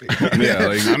you. So. Yeah,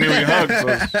 like I mean, we hugged, so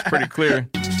it's pretty clear.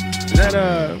 Is that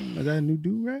a new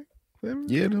dude, right?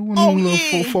 yeah, the one of them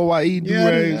little 4YE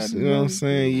do-rags. You know what I'm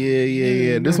saying?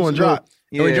 Yeah. This one dropped.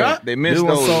 Oh, it dropped? They missed This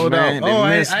one those, sold man. out. They Oh,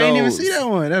 I missed didn't even those. see that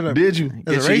one. That's a, Did you? that's Get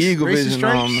a your race, eagle racist vision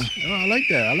strike. on. Oh, I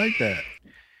like that.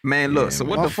 Man, look. So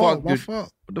what My the fault, fuck? my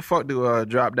fault. What the fuck do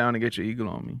drop down and get your eagle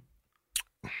on me?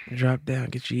 Drop down,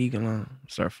 get your eagle on,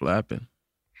 start flapping.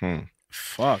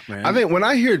 Fuck, man. I think when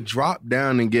I hear drop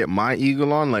down and get my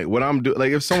eagle on, like what I'm doing,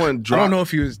 like if someone I drop, don't know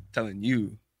if he was telling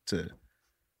you to.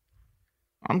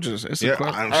 I'm just. It's Yeah, a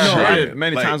question. I'm I've sure. heard it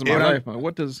many Like, times in my if I- life. Like,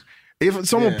 what does? if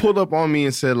someone Yeah. pulled up on me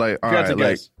and said like, all You got right, to like,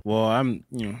 guess. Well, I'm,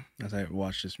 as I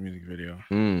watch this music video,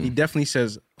 he definitely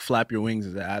says "flap your wings"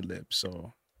 as an ad lib,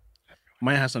 so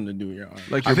might have something to do with your arm.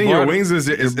 Like I think your butt- wings is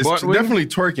your it's butt wing? definitely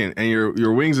twerking, and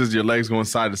your wings is your legs going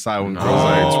side to side when girls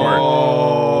like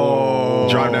twerk.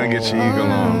 Drop down, get your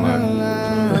eagle on. Like,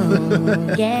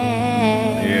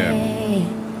 yeah.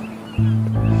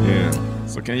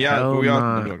 So can y'all? We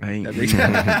all.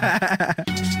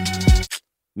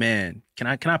 Man, can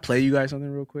I play you guys something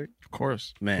real quick? Of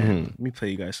course. Man, let me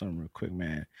play you guys something real quick,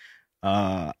 man.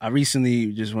 I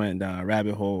recently just went down a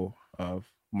rabbit hole of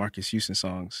Marcus Houston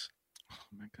songs. Oh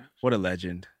my gosh. What a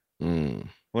legend.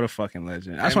 What a fucking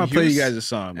legend. I just M. want to play you Hughes? guys a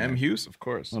song, man. M. Hughes, of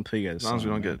course. I want to play you guys a As song. long as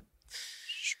we don't man. get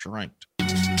stranked.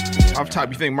 Off top,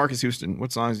 you think Marcus Houston?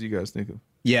 What songs do you guys think of?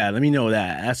 Yeah, let me know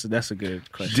that. That's a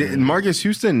good question. Did Marcus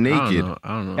Houston naked? I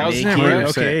don't know. That was Naked, him, right?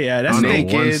 okay, yeah, that's I don't know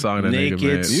naked. one song that nigga naked,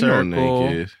 made. You know circle.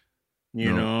 naked.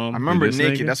 You know, I remember This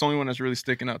Naked. nigga? That's the only one that's really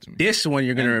sticking out to me. this one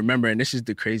you're gonna remember, and this is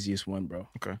the craziest one, bro.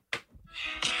 Okay.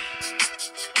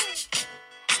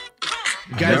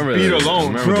 You guys Remember beat that.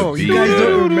 alone. Remember Bro, the you beat. guys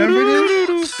don't remember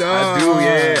this? I do,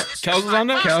 yeah. Kels was on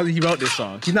that? Cal, he wrote this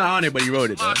song. He's not on it, but he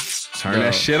wrote it though. Turn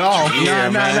that shit off.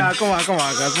 Nah. Come on,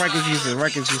 guys. Marcus Houston. Bro,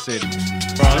 let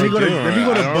me go to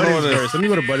Buttons verse. Let me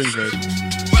go to Buttons verse.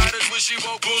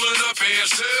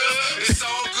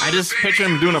 I just picture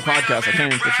him doing a podcast. I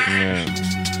can't even picture it. Yeah.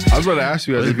 I was about to ask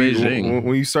you guys What's if you, Beijing?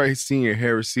 when you start seeing your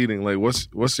hair receding, like what's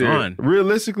your on.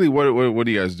 realistically what are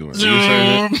you guys doing?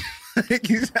 Yeah,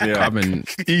 I've been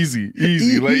easy.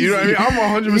 Like you know what I mean?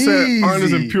 I'm 100%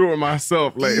 honest and Easy. pure with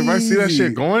myself. Like if I see that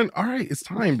shit going, all right, it's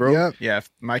time, bro. Yep. Yeah, if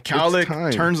my cowlick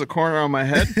time. turns the corner on my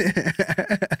head,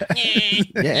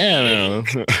 Yeah,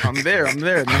 man. I'm there. My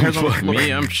hair's on the floor.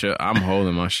 me. I'm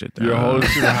holding my shit down. You're holding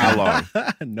shit for how long?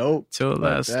 Nope. till the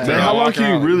last. that. Man, Yeah, how long walk can you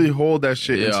around. really hold that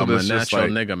shit Yeah, until I'm a it's just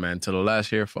natural like, nigga, man. Till the last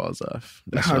hair falls off.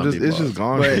 That's nah, when I'll be it's just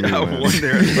bald. gone. for you, I man. wonder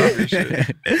about this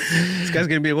shit. This guy's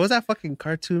gonna be. What was that fucking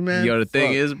cartoon, man? Yo, the thing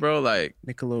Fuck. is, bro, like,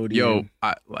 Nickelodeon. yo,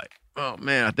 oh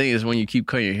man, I think it's when you keep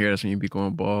cutting your hair, that's when you be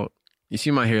going bald. You see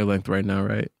my hair length right now,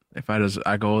 right? If I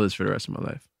go hold this for the rest of my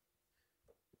life.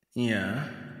 Yeah.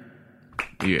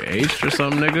 You aged or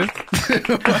something, nigga?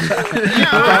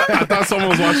 I thought someone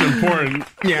was watching porn.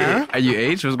 Yeah. Are you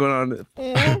aged? What's going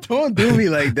on? Don't do me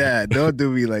like that. Don't do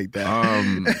me like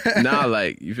that. Nah,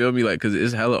 like, you feel me? Like, because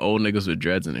it's hella old niggas with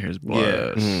dreads in his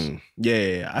blood.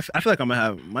 Yeah. I feel like I'm gonna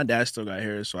have. My dad still got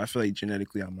hair, so I feel like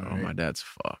genetically I'm. Oh, my dad's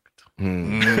fucked.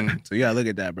 So you gotta look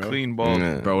at that, bro. Clean ball.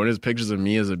 Bro, when there's pictures of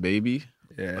me as a baby,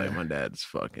 Yeah. like, my dad's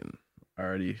fucking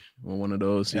already one of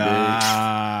those.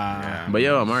 Yeah. But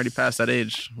yo, I'm already past that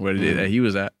age where that he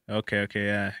was at. Okay,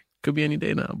 yeah. Could be any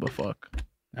day now, but fuck.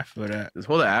 I feel that. This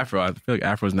whole afro, I feel like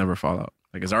afros never fall out.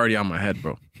 Like, it's already on my head,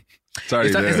 bro. It's already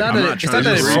It's not there. that I'm not it's trying not to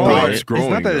that just it's grow fault. it. It's growing,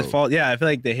 not that it's though. fault. Yeah, I feel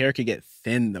like the hair could get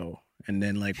thin though, and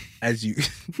then like as you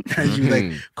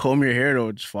like comb your hair,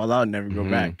 it'll just fall out and never go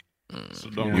back. So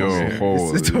don't Yo,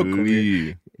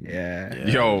 holy. Yeah.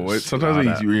 Yo,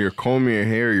 sometimes when you're combing your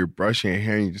hair, you're brushing your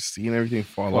hair, and you're just seeing everything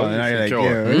fall Well, out. now you're like, Yo,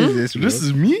 yeah, what is this? Bro? this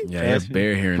is me? Yeah, he has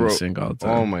bare hair in Bro, the sink all the time.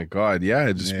 Oh my god,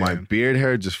 yeah, just my beard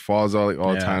hair just falls out like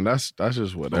all the Yeah. time. That's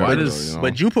just whatever. Why though, does- you know?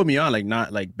 But you put me on like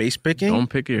not like base picking. Don't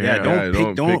pick your Yeah, hair.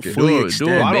 don't pick it. fully Do extend.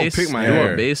 a I don't base, pick my do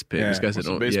hair. a base pick. Yeah. This guy said, What's a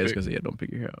don't, base yeah, this pick? guy said, yeah, don't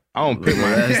pick your hair out. I don't pick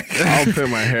my I don't pick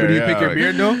my hair. Do you yeah, pick your like-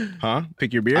 beard though? Huh?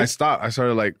 Pick your beard? I stopped. I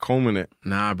started like combing it.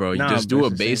 Nah, bro, you Nah, just bro, do a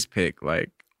it's the base pick.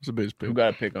 Like, It's a base pick. who got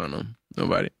to pick on them?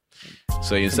 Nobody.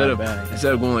 So instead Not of bad.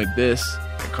 going like this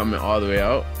and coming all the way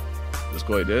out, just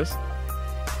go like this.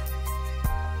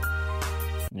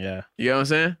 Yeah. You get what I'm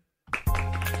saying?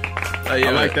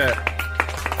 I like that.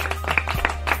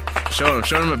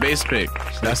 Show him a base pick.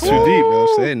 That's too deep. You know what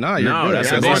I'm saying? Nah, you're No, good.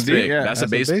 that's Yeah, a going base deep, pick. yeah. That's a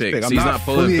base pick. I'm So he's not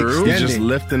pulling fully through. He's extending. just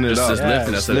lifting it Just up. lifting.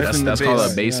 That's just a lifting that's the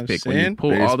called base. a base You know pick. what When I'm you saying? pull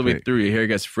Base all the way pick. through, your hair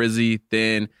gets frizzy,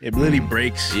 thin. It literally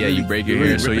breaks. Yeah, you break your really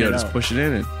hair. So ripping yeah, it just out. push it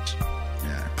in and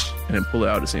Yeah. then pull it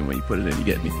out the same way you put it in. You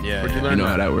get me? Yeah. Where'd you You learn know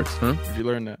how that? that works, huh? Where'd you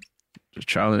learn that? Just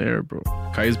trial and error, bro.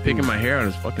 Kai's picking my hair out.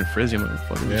 It's fucking frizzy. I'm like,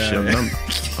 fucking this shit. I'm yeah.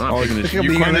 not picking this shit. You're You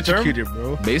being coined the term? electrocuted,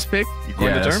 bro. Base pick? coined the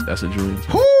Yeah, term? that's a Julian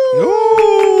term.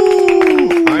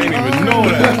 I didn't even know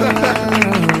that.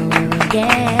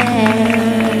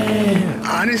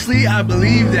 Honestly, I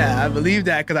believe that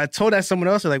because I told that someone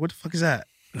else. They're like, "What the fuck is that?"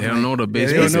 They don't know the Yeah, base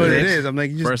they pick. don't know what it is. I'm like,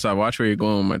 you just First, I watch where you're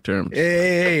going with my terms.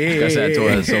 hey. Guess I told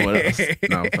that someone else.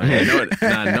 No, I'm playing.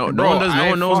 No Bro,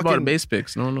 one knows about fucking- base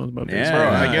picks. No one knows about base Yeah. picks. Bro,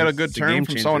 I Yeah, get a it's good a term game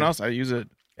from someone changer. else. I use it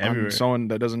Everywhere. on someone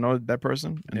that doesn't know that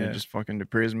person, and Yeah. it just fucking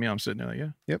appears to me. I'm sitting there like,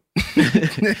 yeah. Yep.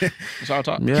 That's how I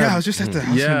talk. Yeah, I was just at the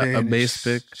house Yeah, one day. a and it base just-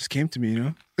 pick. just came to me, you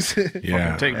know.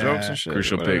 Yeah. Take jokes and shit.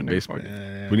 Crucial whatever, pick, nigga, base fuck pick.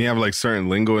 it. When you have like certain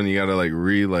lingo and you gotta like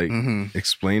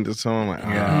explain to someone, like,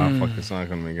 fuck, it's not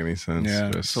gonna make any sense.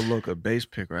 Yeah. Just- So look, a base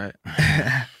pick, right?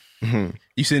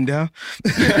 You sitting down?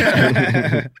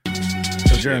 So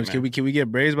Germs, can we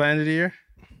get braids by the end of the year?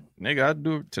 Nigga, I'd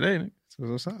do it today. Nigga. So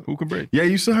what's up? Who can break? yeah,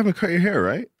 you still haven't cut your hair,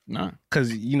 right? Nah.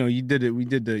 Because you did it. We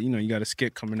did the. You got a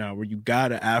skit coming out where you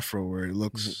got an afro where it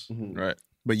looks, Right.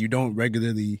 but you don't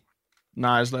regularly.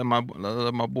 Nah, I just let my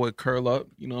boy curl up.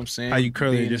 You know what I'm saying? How you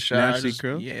curl it? Be in the Just shower, naturally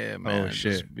curl? Yeah, man. Oh,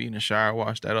 shit. Just be in the shower,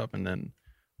 wash that up, and then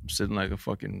I'm sitting like a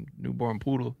fucking newborn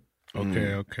poodle.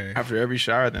 Okay. After every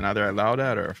shower, then either I allow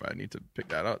that, or if I need to pick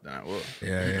that up, then I will.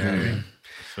 Yeah.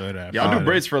 Feel that. Yeah, I'll do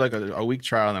braids for like a week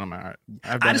trial, and then I'm like,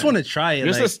 all right, I just want to try it.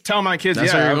 just like- to tell my kids,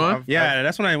 That's where yeah, you're going?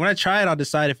 that's when I try it. I'll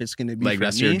decide if it's gonna be Like, for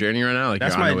that's me. your journey right now? Like,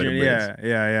 That's you're on my the way to journey. braids.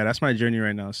 Yeah. That's my journey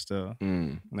right now. Still.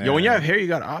 Yo, when you have hair, you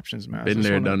got options, man. Been Just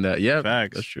there, wanna- done that. Yeah,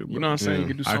 Facts. that's true. Bro. You know what I'm saying? You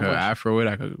can do I so could much. afro it.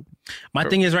 I could. My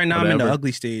thing is right now I'm in the Whatever.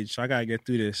 ugly stage, so I gotta get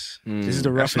through this. This is the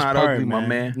That's roughest not part, ugly, my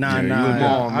man. Nah, Yeah, you nah. look Come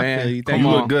on, I man. feel you. Come Thank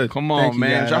on, you. look good. Come Thank on, you,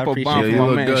 man. guys. Drop I a appreciate bomb it. for You my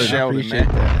look man good. Sheldon, Appreciate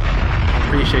man. that.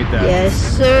 Appreciate that. Yes,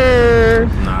 sir.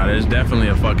 Nah, there's definitely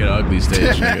a fucking ugly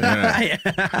stage.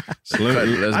 Nigga.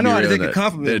 Let's I know be how to real, take a that-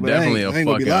 compliment, There's but I definitely ain't a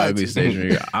gonna be fucking lied ugly to. stage.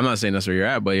 Where I'm not saying that's where you're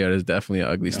at, but yeah, there's definitely an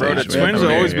ugly stage. Bro, the where twins you're will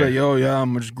at. always be like, yo, yeah,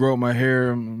 I'm gonna just grow up my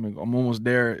hair. I'm almost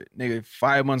there. Nigga,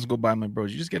 5 months go by. I'm like, bro,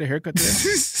 did you just get a haircut today?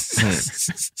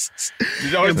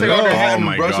 Did you always take off your hat and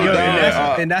my brush God. it Yo,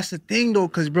 down? and that's the thing though,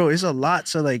 because bro, it's a lot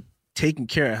to like taking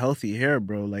care of healthy hair,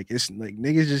 bro. Like it's like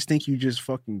niggas just think you just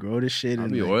fucking grow this shit. I'll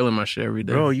and be like, oiling my shit every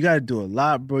day. bro, you gotta do a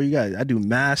lot, bro. I do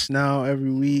masks now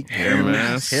every week. Hair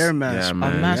mask? hair mask, Yeah, bro.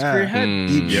 man. mask for your head?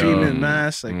 Deep Yo. treatment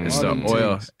mask, like It's all the them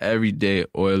oil. things. Every day,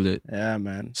 oil it. Yeah,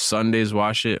 man. Sundays,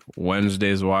 wash it.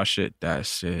 Wednesdays, wash it.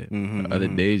 That's it. Mhm, The other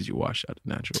mhm. days, you wash out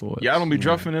the natural oil. Yeah, I don't be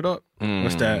druffing it up.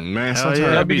 What's that? Man, Hell sometimes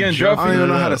yeah, I begin I don't druffing even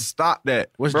know it how to up. stop that.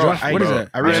 What's Bro, druff? What is that?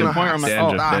 I reached a Dandruff, point where I'm like,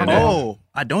 dandruff, Oh,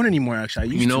 I don't anymore. Actually, I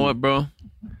used You know to. what, bro?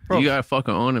 Bro. You gotta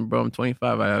fucking own it, bro. I'm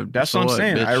 25. I have. that's so what I'm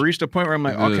saying. bitch? I reached a point where I'm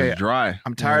like, It's okay, dry.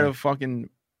 I'm tired of fucking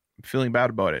feeling bad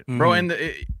about it, bro. Mhm. And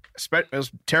it was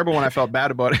terrible when I felt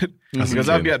bad about it because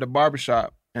I'd be at the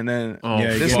barbershop And then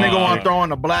Yeah, this yeah. nigga want to throw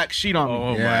on a black sheet on me.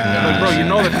 Oh Yeah. Like, bro, you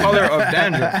know the color of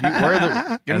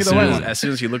dandruff. Give me the white one. As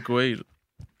soon as you look away,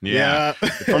 Yeah.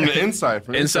 From the inside.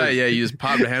 inside, yeah, you just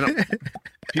pop the hand up.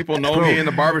 People know me in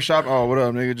the barbershop. Oh, what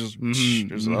up, nigga? Just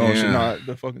shit, not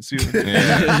the fucking season.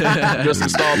 Just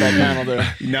installed that panel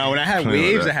there. No, when I had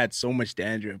waves, I had so much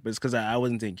dandruff, but it's because I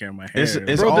wasn't taking care of my hair.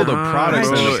 It's all the products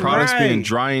and the products Right. being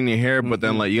drying your hair, but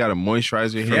then like you gotta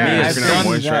moisturize your hair. Yeah, If you're not I've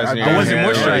done moisturizing that. your I wasn't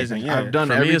hair, moisturizing. Yeah. I've done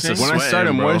For me, it's everything. a When I started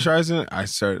sweating, bro. moisturizing, I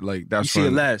started like that's You see it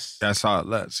when less. that's how it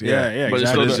lets. Yeah, yeah, But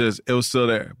exactly. But it's just it was still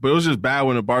there. But it was just bad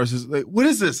when the bar was just like, what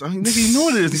is this? I mean, nigga, you know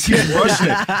what it is. You keep brushing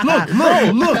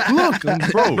it.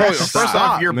 Look. Bro, First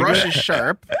off, your brush is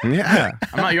sharp. Yeah.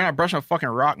 You're not brushing a fucking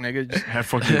rock, nigga. Just Head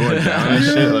fucking going down and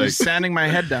shit. Like, sanding my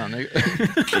head down,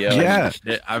 nigga.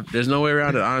 yeah. There's no way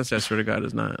around it. Honestly, I swear to God,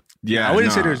 it's not. Yeah. I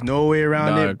wouldn't say nah. there's no way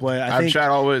around Dog. it, but I I've think tried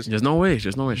always. There's no way.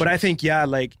 There's no way. But I think, yeah,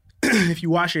 like if you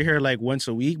wash your hair like once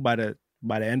a week, by the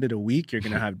end of the week, you're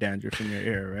gonna have dandruff in your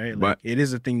hair, right? Like But- it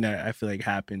is a thing that I feel like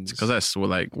happens. because I sweat,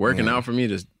 like working out for me,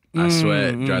 just I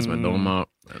sweat, dries my dome out,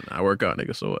 and I work out,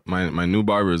 nigga. So what? My new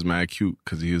barber is mad cute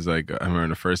because he was like, I remember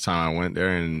the first time I went there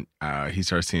and he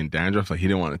started seeing dandruff. Like he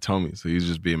didn't want to tell me, so he was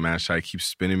just being mad shy. He keeps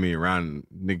spinning me around.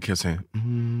 And nigga kept saying,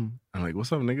 I'm like,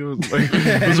 what's up, nigga? Like,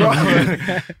 what's wrong?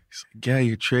 He's like, yeah,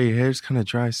 your hair's kind of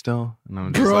dry still. And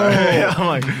I'm just like, I'm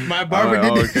like, My barber I'm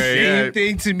like, did the okay, same yeah.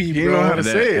 thing to me, He didn't know bro. how to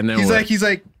say it. And then He's what?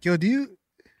 like, yo, do you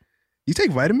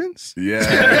take vitamins?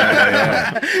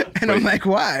 Yeah. And I'm like,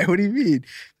 why? What do you mean?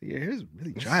 Your hair's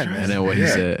really dry, man. And then what he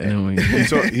said. And then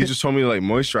what He just told me to like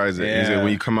moisturize it. He said Yeah.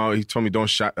 when you come out, he told me don't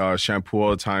shampoo all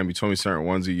the time. He told me certain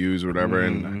ones to use or whatever,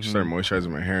 and I just started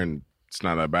moisturizing my hair, and it's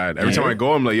not that bad. Every time I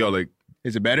go, I'm like, yo, like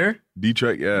Is it better?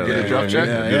 D-check, yeah, Get a like, drop check?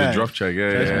 get Yeah. a drop check,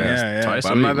 yeah. Yeah. twice But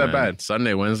a I'm week, not that man. bad.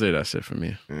 Sunday, Wednesday, that's it for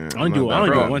me. Yeah, I only do it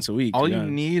Bro, once a week. All to be you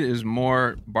honest. need is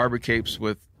more barber capes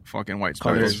with fucking white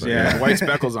Colors, speckles. yeah. White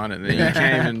speckles on it. Then you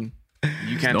can't even.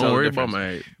 You can't Don't tell worry the about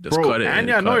difference. my. Just Bro, cut it. And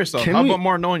yeah, know cut. yourself. Can How we- about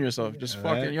more knowing yourself? Just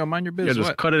fucking, mind your Yeah, business. just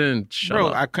What? cut it and shut Bro,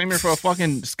 up. I came here for a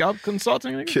fucking scalp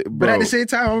consulting. nigga. But at Bro, the same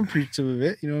time, I'm appreciative of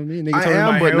it. You know what I mean? Nigga I told me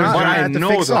am, my but hair was not- dry, but I I had to know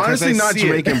fix though, it. honestly, not see it.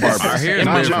 Jamaican barbers. Our hair is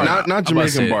Not different. not I'm about to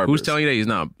Jamaican say, barbers. who's telling you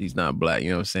that he's not black? You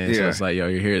know what I'm saying? So Yeah. it's like, yo,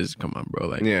 your hair is, come on, bro.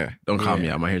 Like, Yeah. don't call me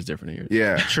out. My hair's different than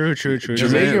yours. Yeah. True.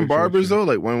 Jamaican barbers though,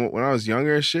 like when I was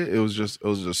younger and shit, it was just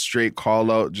straight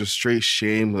call out, just straight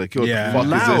shame. Like, yo, Yeah. what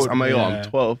the fuck is this? Loud. I'm like, yo, Yeah. I'm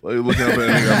 12. Like, looking up at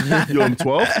it, like, yo, I'm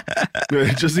 12.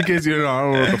 Just in case you don't know, I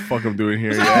don't know what the fuck I'm doing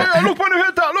here. Yeah, Look, point of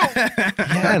head down, look.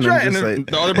 and Right, I'm and just then like,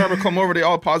 the other barber come over, they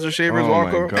all pause their shavers, Oh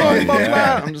walk my over. God, Oh, blah, yeah.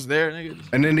 blah. I'm just there, nigga.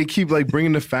 and then they keep like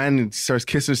bringing the fan and starts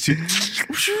kissing his teeth.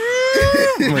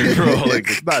 I'm like, bro, like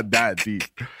it's not that deep,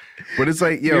 but it's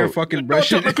like, yo, You're fucking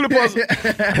brushing, the clippers.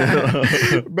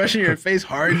 brushing your face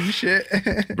hard and shit.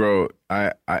 bro,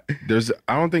 I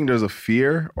don't think there's a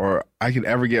fear or I could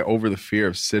ever get over the fear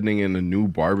of sitting in a new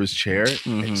barber's chair.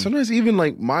 And sometimes even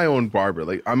like my own barber,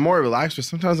 like I'm more relaxed, but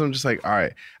sometimes I'm just like, all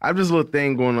right, I have this little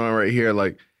thing going on right here,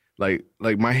 like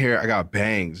my hair, I got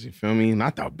bangs. You feel me?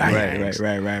 Not the bangs,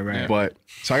 Right. But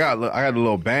so I got the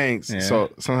little bangs. Yeah.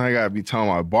 So sometimes I gotta be telling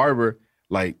my barber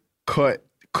like cut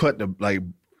the like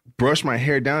brush my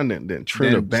hair down, then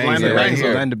trim the bangs. line the right bangs here.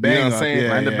 up. Line the You know bang what I'm up. saying?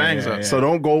 Line the bangs up. So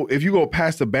don't go if you go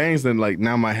past the bangs, then like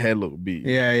now my head look beat.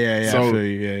 Yeah. So- I feel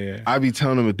you. Yeah. I be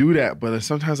telling them to do that, but then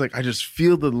sometimes like I just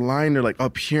feel the liner like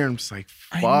up here. I'm just like,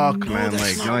 fuck, man.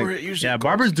 Like, Yeah,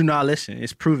 barbers do not listen.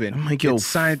 It's proven. I'm like, yo, It's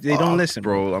science. They fuck, don't listen,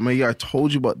 bro. I'm like, yo, I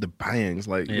told you about the bangs.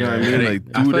 Like, you know what I Yeah. mean? Like,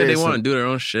 I do feel like they this. want to do their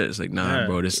own shit. It's like, nah, Yeah.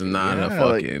 bro, this is not a Yeah,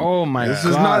 like, fucking. Oh my This god.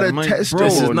 is not a my- test. bro,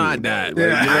 this is not that. You know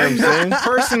what I'm saying?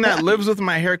 person that lives with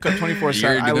my haircut 24/7.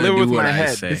 You're I gonna live do with what my I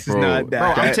head. say. This is Bro, not Bro,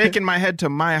 that. I'm taking my head to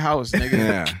my house, nigga.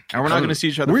 Yeah. And we're not gonna see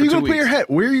each other Where for are you 2 gonna put weeks. your head?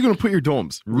 Where are you gonna put your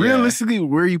domes? Realistically,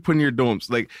 where are you putting your domes?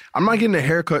 Like, I'm not getting a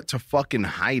haircut to fucking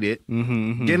hide it.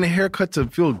 Getting a haircut to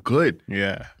feel good.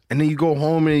 Yeah. And then you go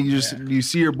home and you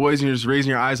see your boys and you're just raising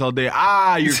your eyes all day.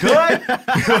 Ah, you're good.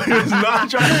 It's not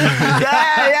trying.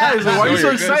 Yeah. He's like, why are you so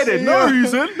excited? No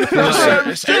reason.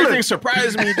 Everything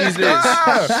surprised me these days.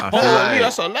 I feel like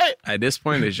That's a light. at this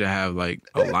point, they should have like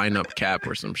a lineup cap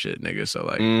or some shit, nigga. So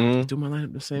like, do my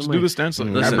lineup the same way. Do the stencil.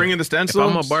 Listen, I bring in the If stencil.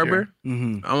 I'm a barber,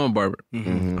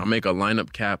 I'll make a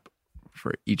lineup cap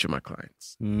for each of my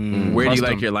clients. Where do you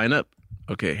like your lineup?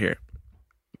 Okay, here.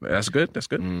 That's good.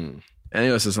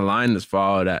 Anyways, it's a line that's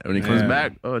follow that. When he comes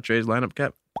back, Trey's lineup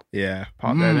cap. Yeah.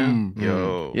 Pop that in.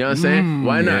 Yo. You know what I'm saying?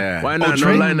 Why not? Yeah. Why not? No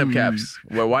Trey. lineup caps.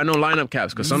 Well, why no lineup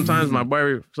caps? Because sometimes my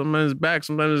barber, sometimes it's back,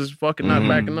 sometimes it's fucking not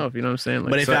back enough. You know what I'm saying? Like,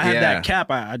 But if so- I had yeah. that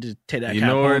cap, I just take that You cap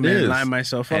know where home it and is. line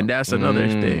myself up. and that's another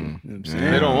thing. You know what I'm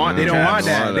saying? They don't want They the don't caps. want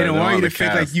that. They don't want you to the feel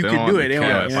caps. like you They could don't do want it. the They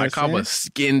caps. want. If You know I what cop I'm a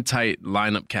skin tight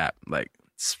lineup cap, like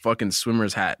fucking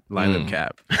swimmer's hat, lined up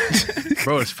cap.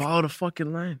 Bro, just follow the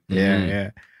fucking line.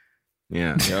 Yeah.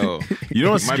 Yo, You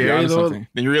know what's might be scary onto though? something.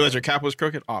 Then you realize your cap was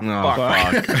crooked. Oh, No,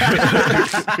 fuck.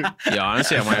 Yeah,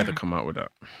 honestly, I might have to come out with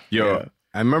that. Yo,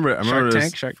 I remember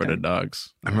this Shark For the Tank.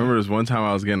 dogs. I remember this one time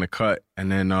I was getting a cut, and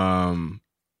then I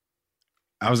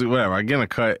was whatever. I get a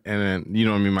cut, and then you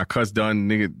know what I mean. My cut's done.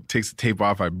 Nigga takes the tape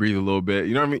off. I breathe a little bit.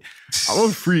 You know what I mean.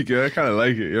 I'm a freak. Yeah, I kind of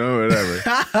like it. You know,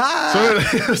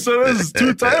 whatever. so this is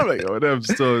 2 times. Like, whatever. I'm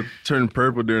still turning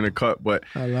purple during the cut, but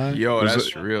Yo,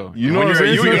 that's real. You know when what I'm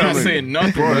saying? you're not Like, saying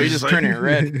nothing, bro. You're just turning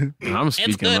red. I'm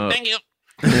speaking up. Thank you.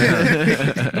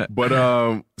 But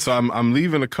so I'm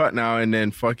leaving the cut now, and then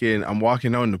fucking I'm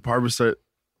walking out, and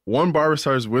one barber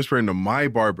starts whispering to my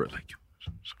barber, like,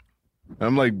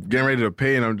 I'm like getting ready to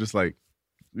pay, and I'm just like,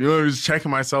 you know, just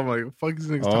checking myself, like, what the fuck is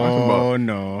this nigga talking about? Oh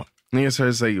no. Nigga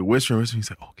starts like whispering. He's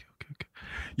like, okay.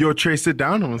 Yo, Trey, sit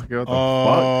down. I was like, what the fuck?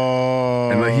 Oh,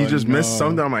 And like he just missed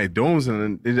something on my domes,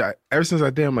 and then ever since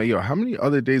that day, I'm like, yo, how many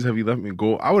other days have you let me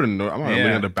go? I wouldn't know. I'm not looking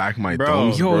at the back of my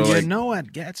domes, Yo, bro. you Like, know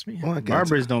what gets me?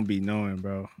 Barbers don't be knowing,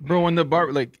 bro. Bro, when the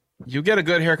barber, like, you get a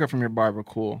good haircut from your barber,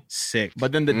 cool. Sick.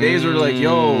 But then the days where they're like,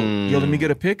 yo, let me get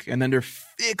a pic, and then they're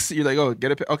fixed. You're like, oh,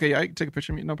 get a pic. Okay, I can take a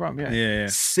picture of me, no problem. Yeah.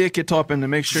 Sick it up and to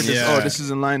make sure this is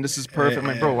in line, this is perfect. I'm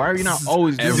like, bro, why are you not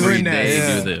always Every doing that?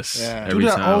 day do this. Yeah. Every Do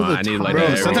that all time. the I need time. like Bro,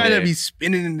 that. sometimes every I day. be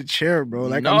spinning in the chair, bro.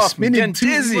 Like No, I'm spinning getting too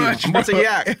dizzy. much. I'm about to bro.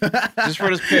 yak just for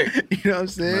this pic. You know what I'm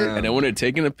saying? And then when they're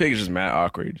taking the picture, it's mad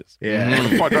awkward. You just, Yeah. Where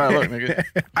the fuck do I look, nigga?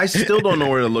 I still don't know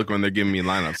where to look when they're giving me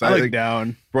lineups. I look like,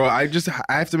 down. bro. I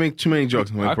have to make too many jokes.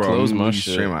 I'm like, I bro, close I'm my gonna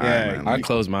shit. straight my Yeah, eye, man. I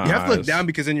close my eyes. You have to look down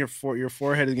because then your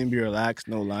forehead is gonna be relaxed,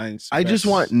 no lines. I just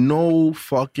want no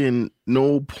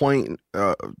point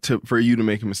for you to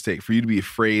make a mistake, for you to be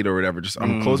afraid or whatever. Just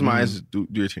I'm close my eyes, do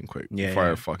your thing quick before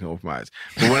I fucking open my eyes.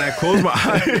 But when I close my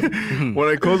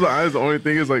eyes, the only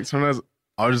thing is like sometimes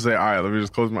I'll just say, all right, let me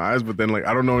just close my eyes. But then like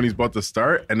I don't know when he's about to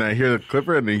start, and I hear the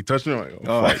clipper, and then he touched me. I'm like,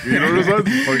 oh fuck, you know what I'm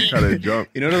saying? Fucking kind of jump.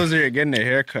 You know those are you're getting a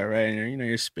haircut, right? And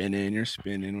you're spinning,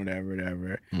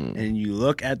 whatever. And you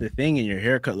look at the thing, and your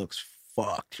haircut looks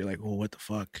fucked. You're like, oh, what the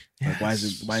fuck? Like, why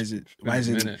is it?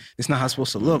 It's not how it's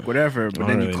supposed to look, whatever. But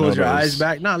then you close your eyes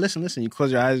back. No, listen. You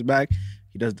close your eyes back.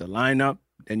 He does the lineup.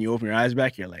 Then you open your eyes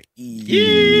back. You're like, yeah.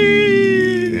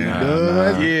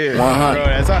 Bro,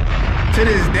 that's how. To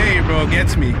this day, bro,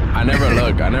 gets me. I never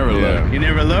look. You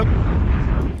never look?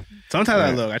 Sometimes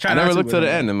I look. I try I not never look to but the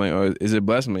no. end. I'm like, oh, is it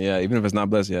blessed? I'm like, yeah, even if it's not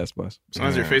blessed, yeah, it's blessed.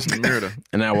 Sometimes you're facing the mirror, though.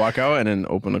 And then I walk out and then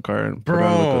open the car and put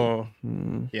on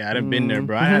Bro. Yeah, I'd have been there,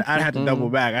 bro. I'd have to double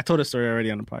back. I told the story already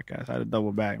on the podcast. I had to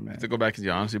double back, man. To go back to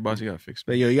your honesty, boss, you gotta fix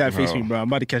But it. yo, you gotta face me, bro. I'm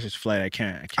about to catch this flight. I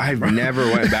can't. I've bro. never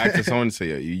went back to someone and say,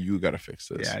 yo, you gotta fix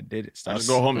this. Yeah, I did it. I just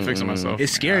go home and fix it myself.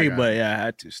 It's scary, but yeah, I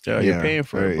had to. Still. Yeah, you're paying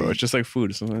for it, bro. It's just like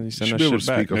food. Sometimes you send should that be able shit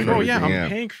to back. speak up nigga. for Bro, yeah, everything, I'm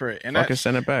paying for it. And Fucking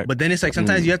send it back. But then it's like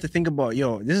sometimes you have to think about,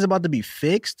 yo, this is about to be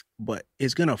fixed, but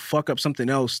it's gonna fuck up something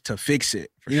else to fix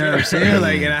it. You know what I'm saying?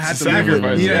 Like, and I have to live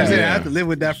with, you know what I'm saying? I have to live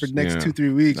with that for the next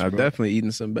 2-3 weeks. I've bro. definitely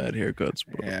eaten some bad haircuts,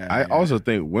 bro. Yeah, I also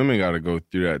think women got to go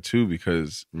through that too,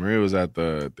 because Maria was at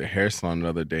the hair salon the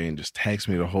other day and just texted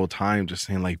me the whole time, just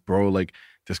saying like, bro, like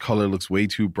this color looks way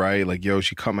too bright. Like, yo,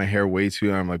 she cut my hair way too.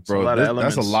 And I'm like, bro,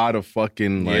 that's a lot of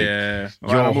fucking like,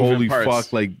 yo, holy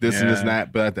fuck, like this and this and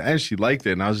that. But at the end, she liked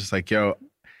it, and I was just like, yo,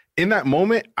 in that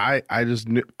moment, I just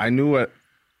knew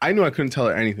I couldn't tell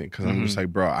her anything, because I'm just like,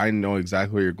 bro, I know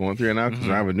exactly what you're going through right now, because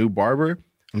when I have a new barber,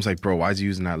 I'm just like, bro, why is he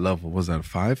using that level? Was that a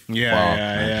 5?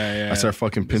 Yeah. I start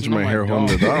fucking pinching my hair,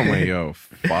 holding the door. I'm like, yo,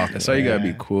 fuck. That's why you gotta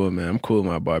be cool, man. I'm cool with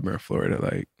my barber in Florida.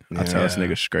 Like, I tell this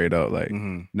nigga straight out, like,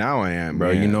 now I am,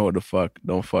 bro, man. you know what the fuck?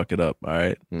 Don't fuck it up, all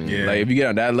right? Yeah. Like, if you get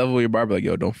on that level with your barber, like,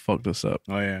 yo, don't fuck this up.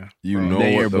 Oh yeah. You know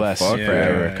then what you're the blessed fuck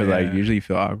forever. Yeah, Because, like, usually you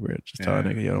feel awkward. Just tell a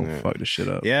nigga, yo, don't Yeah. fuck this shit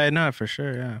up. Yeah, no, for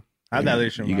sure. Yeah, I have that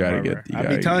relationship. You with my gotta barber. get- you I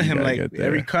gotta- be telling you him gotta like get there.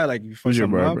 every cut, like you fuck Who's your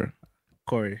something up. barber?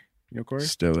 Corey. You know Corey?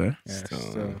 Still there. Yeah, Still,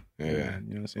 still. yeah. You know what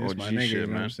I'm saying? It's OG my nigga, shit, you know what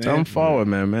man. I'm saying? Tell him forward,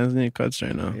 man. Man's need cuts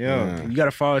right now. Yo, you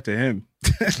gotta follow it to him.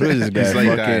 Who's this guy He's like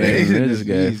fucking? that, eh? This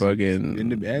guy He's fucking in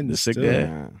the band, the sick still. guy.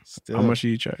 Yeah. Still, How much do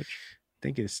you charge?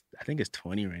 I think it's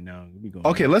 20 right now. We going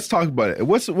Okay, let's talk about it.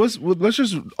 Let's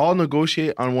just all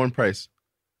negotiate on one price.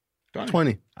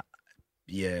 20.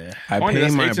 Yeah. I 20, pay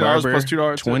that's my $18 barber plus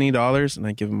 $2 tip. $20 and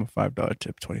I give him a $5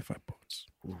 tip, 25 bucks.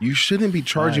 You shouldn't be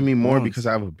charging me more $5 because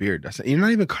I have a beard. You're not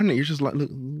even cutting it. You're just like, look.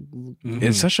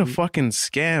 It's such a fucking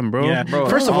scam, bro. Yeah. Bro,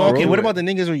 First of all, okay, bro. what about the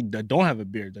niggas that don't have a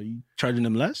beard? Are you charging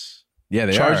them less? Yeah,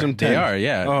 they Charge are. them 10. They are,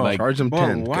 yeah. Oh, like, Charge them Well,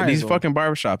 10. why? these though? fucking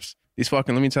barbershops. Let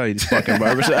me tell you, these fucking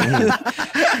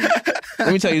barbershops.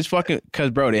 Let me tell you, these fucking,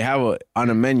 because, bro, they have on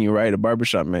a menu, right? A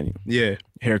barbershop menu. Yeah.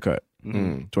 Haircut.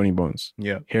 Mm. 20 bones.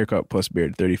 Yeah. Haircut plus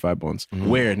beard, 35 bones.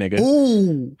 Where, nigga?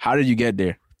 Ooh, How did you get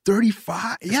there?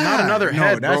 35. It's not another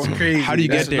head, that's bro. crazy. How do you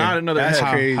That's get there? not another That's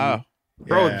head. crazy. How?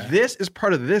 Bro, Yeah. this is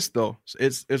part of this though.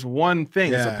 It's one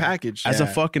thing. It's a Yeah. package. As a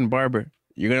fucking barber,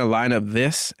 you're gonna line up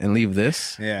this and leave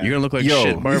this. Yeah. You're gonna look like Yo.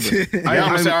 shit barber.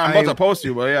 I'm about to post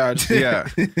you, but yeah. Yeah,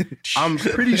 I'm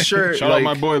pretty sure. Shout like, out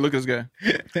my boy Lucas guy.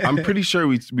 I'm pretty sure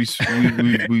we've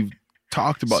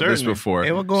talked about this Certainly. before.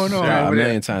 Hey, what's going on? Yeah, a over there?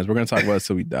 million times. We're gonna talk about it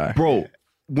till we die. Bro,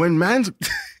 when man's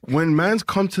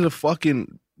come to the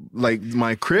fucking like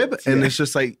my crib and it's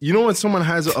just like, you know when someone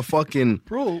has a fucking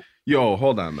Bro, yo,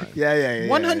 hold on, man. Yeah.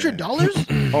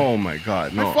 $100? Oh my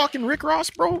god, no. My fucking Rick Ross,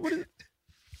 bro. What is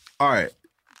All right.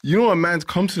 You know when man's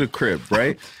come to the crib,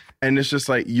 right? And it's just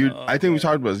like I think we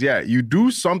talked about this. Yeah, you do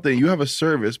something, you have a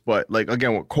service, but like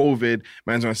again with COVID,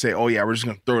 man's gonna say, "Oh yeah, we're just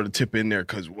gonna throw the tip in there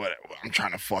because what? I'm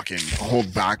trying to fucking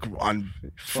hold back on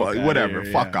whatever.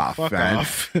 here, Fuck yeah. off, Fuck man.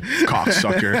 off.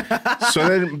 Cocksucker." So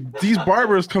then these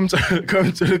barbers come to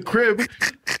the crib.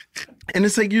 And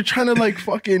it's like you're trying to like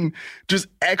fucking just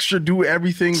extra do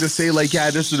everything to say like, yeah,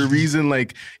 this is the reason.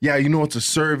 Like, yeah, you know, it's a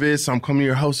service. I'm coming to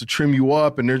your house to trim you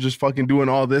up, and they're just fucking doing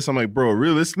all this. I'm like, bro,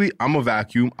 realistically, I'm a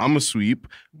vacuum. I'm a sweep.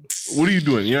 What are you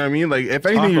doing? You know what I mean? Like, if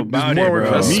anything, about there's more it, work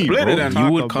bro. for me, Split bro. it and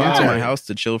You would come to my it. house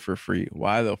to chill for free.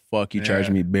 Why the fuck you charge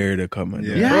me beer to come on?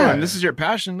 Yeah. Bro, and this is your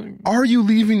passion. Are you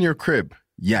leaving your crib?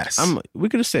 Yes. We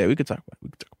could have said we could talk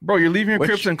about it. Bro, you're leaving your Which-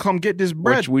 cribs and come get this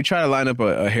bread. We try to line up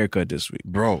a haircut this week,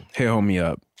 bro. Hey, hold me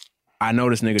up. I know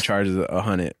this nigga charges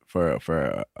 $100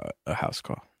 for a house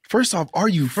call. First off, are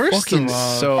you fucking? of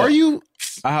all, So are you?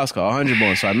 a house call, 100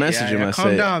 bones. So I messaged him. I calm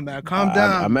said, down, man. Calm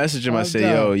down. I messaged him. I Calm said,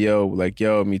 down. yo,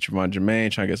 meet Trevon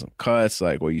Jermaine, trying to get some cuts.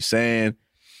 Like, what you saying?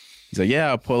 He's like, yeah,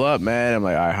 I'll pull up, man. I'm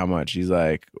like, all right, how much? He's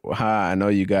like, well, hi, I know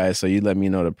you guys, so you let me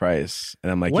know the price. And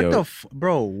I'm like, What yo, the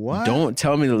bro? What? don't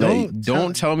tell me to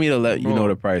don't tell me to let you know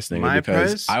the price, nigga, my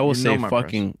because price? I will You say know my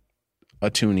fucking a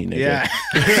toonie, nigga. Yeah.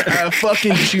 A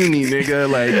fucking tuny, nigga.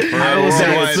 Like, I will will say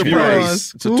say it's the if you-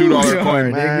 price. It's a $2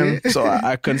 coin, man. So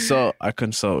I consult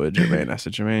with Jermaine. I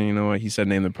said, Jermaine, you know what? He said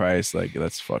name the price. Like,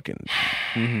 let's fucking.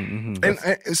 And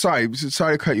sorry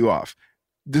to cut you off.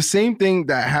 The same thing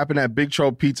that happened at Big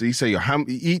Trouble Pizza. He said, yo,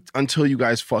 eat until you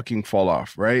guys fucking fall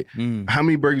off, right? How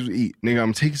many burgers we eat? Nigga,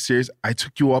 I'm taking it serious. I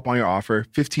took you up on your offer.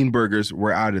 15 burgers.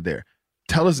 We're out of there.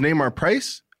 Tell us name our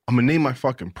price. I'm going to name my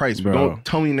fucking price. But Bro. don't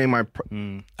tell me name my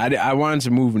price. I wanted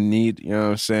to move need, you know what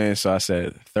I'm saying? So I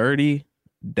said 30-40.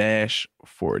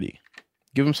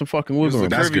 Give him some fucking It's wiggle the room.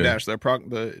 That's curvy good. dash,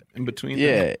 the in between.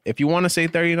 Yeah, if you want to say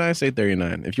 39, say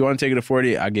 39. If you want to take it to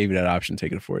 40, I gave you that option,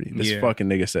 take it to 40. This Yeah. fucking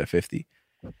nigga said 50.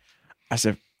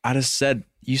 I just said,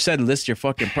 you said list your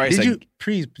fucking price. Did like, you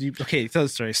please? Okay, tell the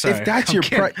story. Sorry, If that's I'm your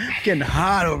getting- price. getting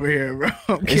hot over here, bro.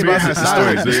 It's about has the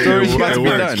stories. story's It about to be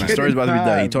works, done. man. The story's about to be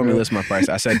done. He told me Bro. list my price.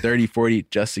 I said 30, 40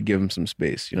 just to give him some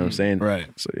space. You know what I'm saying? Right.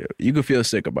 So yeah, you could feel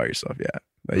sick about yourself. Yeah.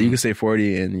 Like, you could say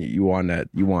 40 and you want that.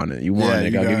 You want it. You want Yeah,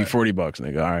 it. you I'll got give you it. $40,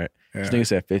 nigga. All right. This nigga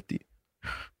said 50.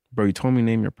 Bro, you told me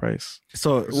name your price.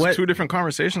 So It's what? two different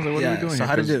conversations. Like, what are Yeah, we doing so here?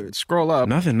 how did 'Cause it- scroll up?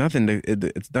 Nothing.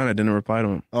 It's done. I didn't reply to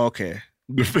him. Okay.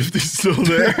 The 50's still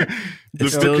there. It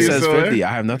still 50's says still there? 50.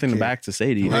 I have nothing back to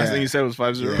say to you. Last thing you said was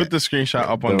 50. Put the screenshot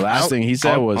up on The last thing he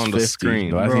said up was on 50. the screen.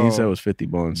 The last thing he Bro. said was 50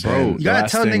 bones. Bro, And You the gotta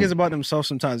last tell thing- niggas about themselves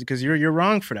sometimes because you're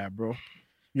wrong for that, bro.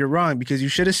 You're wrong because you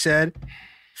should have said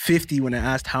 50 when I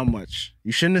asked how much.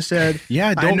 You shouldn't have said, Yeah,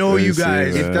 I don't know you say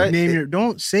guys. that. If that name your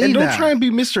don't say And don't that. try and be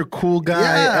Mr. Cool Guy.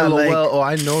 Yeah, LOL. like- Oh,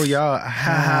 I know y'all. Ha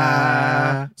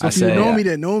ha. So I if you said- know me,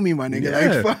 then know me, my nigga.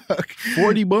 Yeah. Like fuck.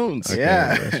 40 bones. Okay,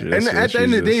 Yeah. that's- And that's- at that's the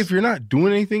end of the day, Jesus. if you're not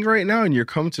doing anything right now and you're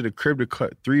coming to the crib to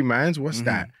cut 3 mans, what's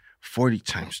that? 40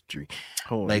 times 3.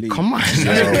 Like, come on.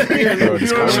 Bro,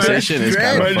 this conversation is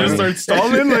kind Might of just funny. start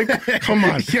stalling. Like, come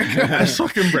on. That's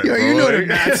fucking bread. Yo, you bro. know the Like-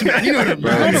 maths, man. You know the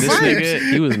Bro, maths. this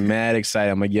nigga, he was mad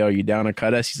excited. I'm like, yo, you down to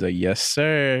cut us? He's like, yes,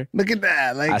 sir. Look at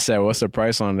that. Like I said, what's the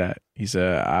price on that? He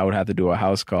said, I would have to do a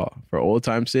house call. For old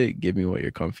time's sake, give me what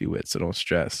you're comfy with, so don't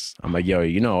stress. I'm like, yo,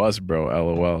 you know us, bro.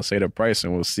 LOL. Say the price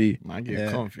and we'll see. I get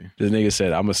Yeah. comfy. This nigga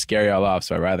said, I'm going to scare y'all off,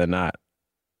 so I'd rather not.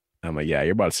 I'm like, yeah,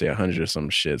 you're about to say 100 or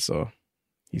some shit. So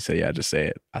he said, yeah, just say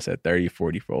it. I said 30,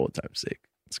 40 for old time's sake.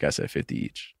 This guy said 50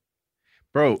 each.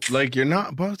 Bro, like, you're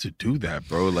not about to do that,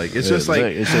 bro. Like, it's Yeah, just like,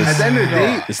 it's just- at the end of the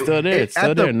day, It's still there. It's at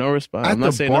still the- there. No response. At I'm not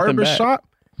the saying nothing barber back. shop,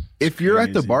 if you're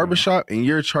at the barbershop and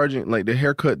you're charging, like the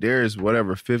haircut there is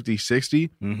whatever, 50, 60,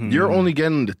 you're only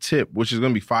getting the tip, which is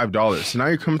going to be $5. So now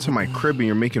you're coming to my crib and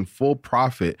you're making full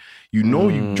profit. You know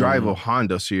you drive a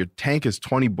Honda, so your tank is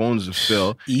 20 bones to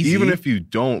fill. Even if you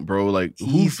don't, bro, like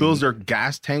who fills their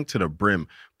gas tank to the brim?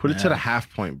 Put it to the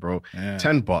half point, bro.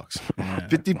 $10.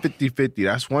 50, 50, 50.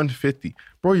 That's 150.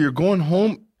 Bro, you're going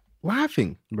home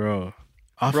laughing. Bro.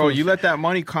 Bro, you let that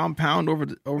money compound over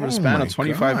the span of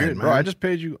 25 years. Man. Bro, I just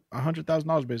paid you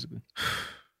 $100,000 basically.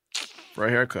 For a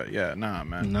haircut. Yeah, nah,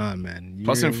 man.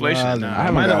 Plus inflation.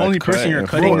 Am I the only person you're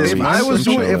cutting this?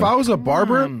 If I was a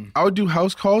barber, I would do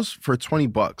house calls for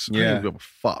 $20. Yeah. I don't give a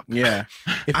fuck. Yeah.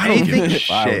 If I don't anything, give a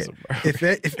shit.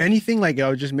 if anything, like I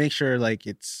would just make sure like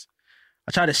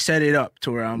I try to set it up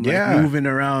to where I'm like moving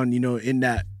around, in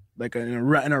that. Like in a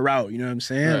route, you know what I'm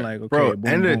saying? Like, okay, bro,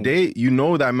 boom, end of the day, you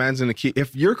know that man's gonna keep.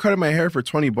 If you're cutting my hair for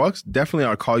 $20, definitely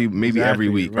I'll call you maybe every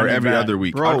week or every other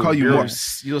week. Bro, I'll call you more.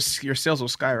 Your sales will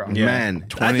skyrocket. Yeah. Man,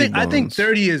 I think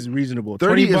 30 is reasonable.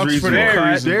 30 $20 is for the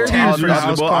cut, 10 is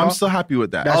reasonable. I'm still happy with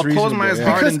that. I'll close my eyes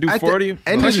hard and do 40.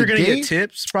 Plus, you're gonna get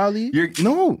tips probably.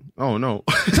 No.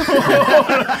 That's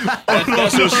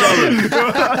your selling.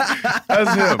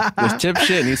 That's him. This tip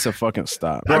shit needs to fucking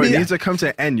stop. Bro, it needs to come to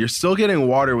an end. You're still getting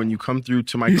water when you come through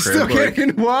to my crib. You're still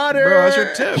getting water. Bro, that's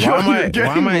your tip. Why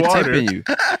am I tipping you?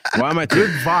 Why am I good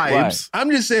vibes? I'm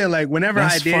just saying, like, whenever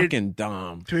that's I did fucking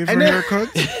dumb. pay for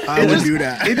haircuts, I would do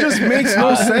that. It just makes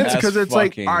no sense because it's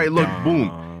like, fucking all right, look, dumb.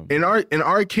 boom. In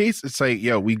our case, it's like,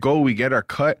 yo, we get our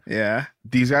cut. Yeah.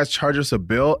 These guys charge us a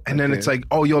bill, and then it's like,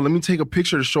 oh, yo, let me take a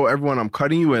picture to show everyone I'm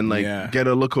cutting you and like get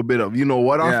a little bit of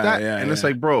off that. And it's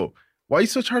like, bro, why you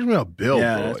still charging me a bill,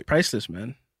 bro? It's priceless,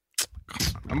 man.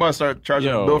 I'm about to start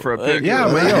charging a bill for a pic. Yeah,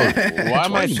 man, yo. Why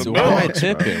am I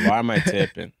tipping? Why am I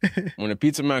tipping? When a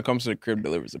pizza man comes to the crib,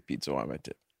 delivers a pizza, why am I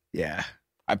tipping? Yeah.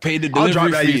 I paid the delivery I'll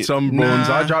drop fee. you some bones.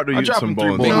 I'll drop you some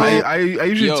bones. I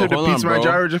usually tip the pizza man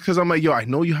driver just because I'm like, yo, I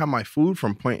know you have my food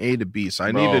from point A to B, so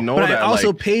I need to know but that. I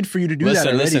also paid for you to do that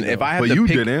already. Listen, if I have to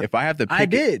pick, if I have to pick I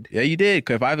did. Yeah, you did.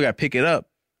 Because if I got to pick it up,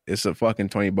 it's a fucking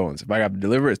 20 bones. If I got to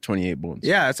deliver, it's 28 bones.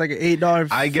 Yeah, it's like an $8.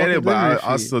 I get it, but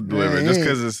I'll still deliver it just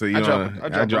because it's I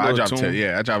drop tip.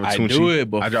 Yeah, I drop a tunchi. I do it,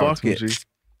 but fuck it.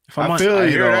 I feel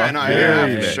you,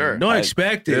 for sure. Don't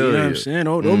expect it. You know what I'm saying?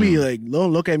 Don't be like,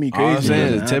 don't look at me crazy. All I'm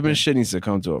saying is the tipping shit needs to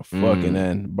come to a fucking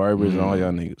end. Barbers and all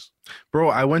y'all niggas. Bro,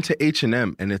 I went to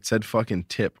H&M and it said fucking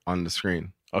tip on the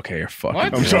screen. Okay, you're fucking.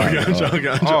 What? I'm joking.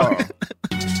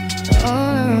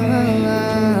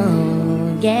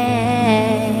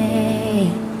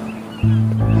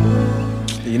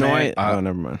 You know what? Oh,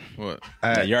 never mind. What?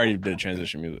 You already did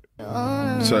transition music.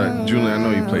 So, Julian, I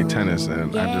know you play tennis,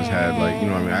 and I just had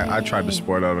I tried the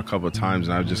sport out a couple of times,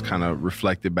 and I just kind of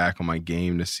reflected back on my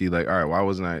game to see, like, all right, why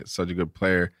wasn't I such a good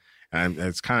player? And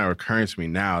it's kind of occurring to me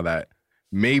now that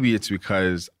maybe it's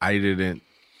because I didn't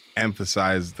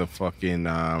emphasize the fucking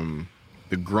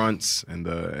the grunts and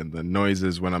the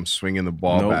noises when I'm swinging the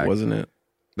ball back. No, wasn't it?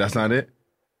 That's not it?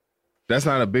 That's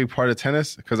not a big part of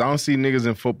tennis? Because I don't see niggas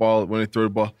in football when they throw the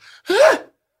ball.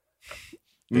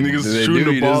 Niggas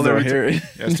shooting the ball every time.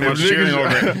 That's too much cheering over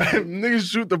it.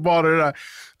 Niggas shoot the ball, they're like,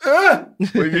 like,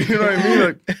 you know what I mean?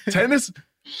 Like, tennis?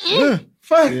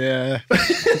 Fuck. Yeah.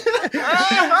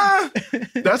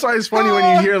 That's why it's funny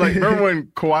when you hear, like, remember when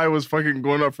Kawhi was fucking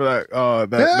going up for that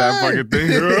fucking thing?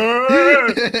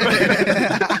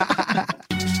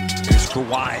 Here's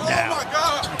Kawhi now. Oh my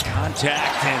God.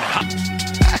 Contact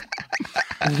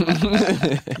and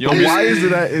why is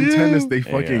it that in tennis they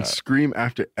fucking scream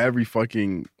after every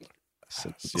fucking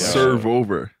serve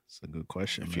over? That's a good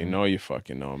question. If you know, you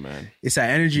fucking know, man. It's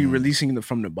that energy releasing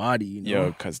from the body. You know?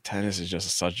 Yo, because tennis is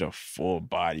just such a full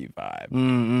body vibe.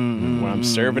 When I'm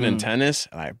serving in tennis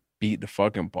and I beat the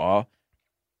fucking ball,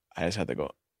 I just have to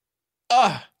go,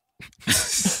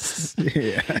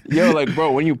 Yo, like,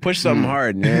 bro, when you push something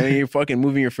hard, man, you're fucking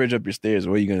moving your fridge up your stairs,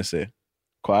 what are you going to say?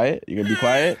 Quiet? You gonna be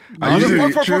quiet? True. When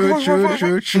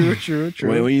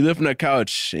you live on the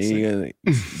couch, you're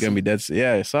gonna be dead.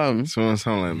 Yeah, something like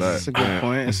that. That's a good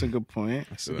point. It's a good point.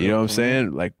 You know what I'm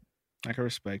saying? Like, I can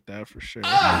respect that for sure.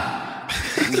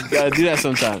 You gotta do that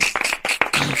sometimes.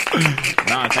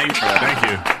 Nah, thank you for that.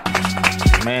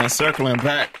 Thank you, man. Circling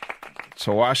back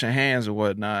to washing hands or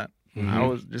whatnot. I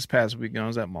was this past weekend. I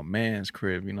was at my man's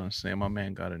crib. You know what I'm saying? My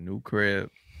man got a new crib.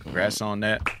 Congrats on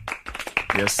that.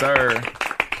 Yes, sir.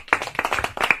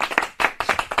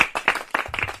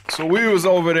 So we was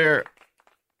over there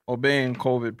obeying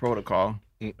COVID protocol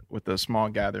with a small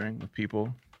gathering of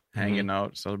people hanging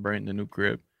out, celebrating the new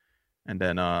crib. And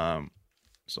then,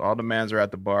 so all the mans are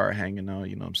at the bar hanging out,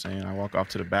 you know what I'm saying? I walk off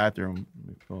to the bathroom,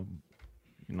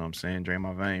 You know what I'm saying? Drain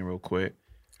my vein real quick.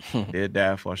 Did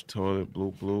that, flush the toilet,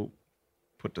 bloop, bloop.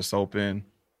 Put the soap in.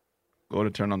 Go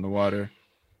to turn on the water.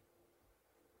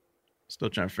 Still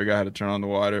trying to figure out how to turn on the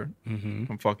water.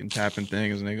 I'm fucking tapping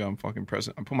things, nigga. I'm fucking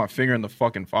pressing. I put my finger in the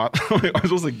fucking faucet. I'm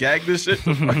supposed to gag this shit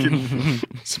to fucking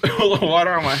spill the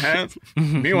water on my hands.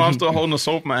 Meanwhile, I'm still holding the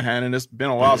soap in my hand, and it's been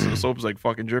a while since the soap is like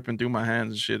fucking dripping through my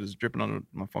hands and shit is dripping on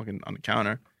my fucking on the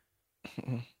counter.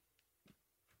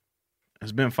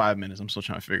 It's been 5 minutes. I'm still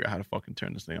trying to figure out how to fucking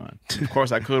turn this thing on. Of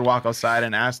course, I could walk outside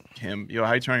and ask him, yo,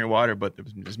 how you turn your water? But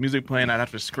there's music playing. I'd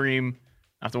have to scream.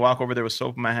 I have to walk over there with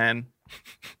soap in my hand.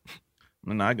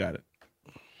 And I got it.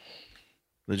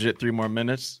 Legit 3 more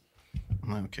minutes.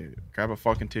 I'm like, okay, grab a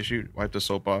fucking tissue, wipe the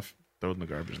soap off, throw it in the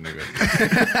garbage, nigga.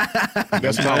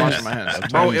 That's how I wash my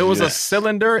hands. Bro, it was a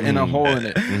cylinder and a hole in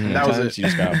it. That was it. You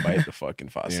just gotta bite the fucking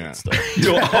faucet and stuff.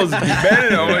 Yo, I was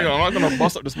debating it. I'm like, I'm not gonna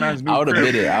bust up this man's new I would have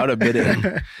crib. bid it. I would have bid it.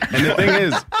 And the thing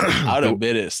is, I would have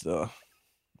bid it still.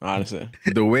 Honestly.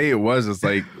 the way it was, it's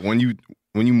like when you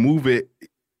move it,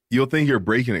 you'll think you're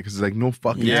breaking it because it's like no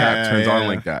fucking tap turns on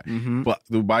like that. But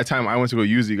by the time I went to go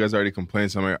use it, you guys already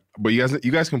complained. So I'm like, but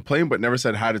you guys complained, but never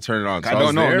said how to turn it on. So I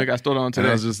don't know, there, nigga. I still don't today. And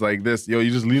I was just like this, yo, you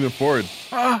just lean it forward.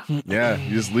 Yeah,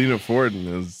 you just lean it forward, and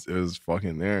it was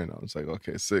fucking there. And I was like,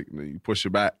 okay, sick. And then you push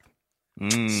it back.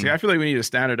 See, I feel like we need to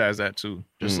standardize that too.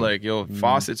 Just like, yo,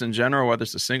 faucets in general, whether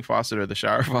it's the sink faucet or the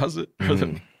shower faucet or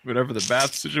whatever the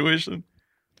bath situation.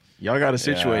 Y'all got to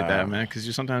situate that, man,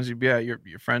 because sometimes you be at your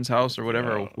friend's house or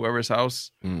whatever, or whoever's house.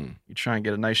 You try and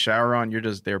get a nice shower on. You're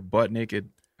just there butt naked.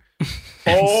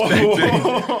 And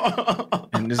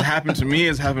this happened to me.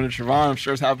 It's happened to Trevon. I'm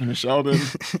sure it's happened to Sheldon.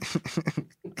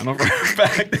 I know for a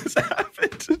fact this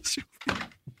happened to you.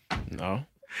 No,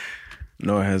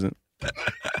 it hasn't.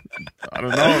 I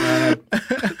don't know, man.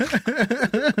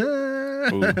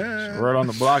 Word on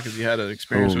the block if you had an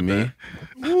experience with me?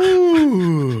 that.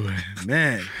 Ooh,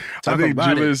 man. I think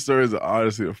Julian's story is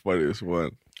honestly the funniest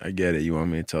one. I get it. You want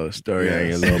me to tell a story on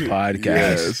your little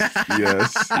podcast?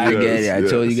 Yes. I get it. I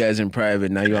told you guys in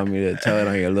private. Now you want me to tell it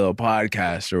on your little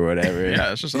podcast or whatever. Yeah,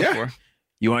 that's just up for.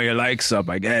 You want your likes up.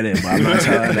 I get it. But I'm not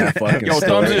telling that fucking Yo, story.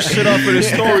 thumbs this shit up for the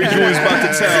story Julian's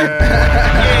about to tell.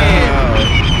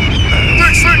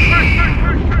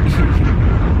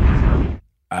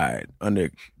 All right. Under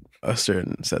a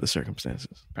certain set of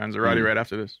circumstances. Panzerotti right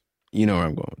after this. You know where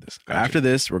I'm going with this. Gotcha. After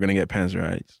this, we're going to get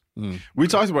Panzerottis. We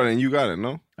talked about it, and you got it,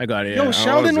 no? I got it. Yo, Yeah.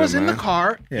 Sheldon was was it, in the man?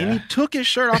 car and he took his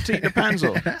shirt off to eat the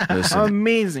panzo. Listen,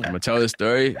 Amazing. I'm going to tell this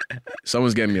story.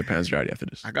 Someone's getting me a Panzerotti after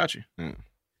this. I got you.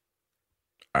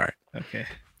 All right. Okay.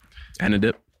 And a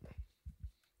dip.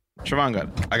 Trevon got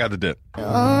it. I got the dip.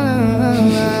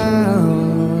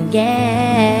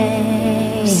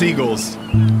 Seagulls.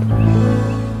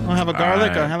 I'll have a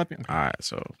garlic or jalapeno. All right.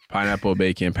 So pineapple,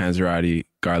 bacon, Panzerotti,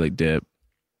 garlic dip.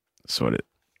 Sorted.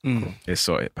 It's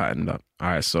sorted, patterned up. All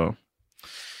right. So.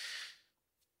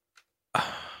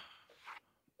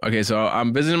 Okay. So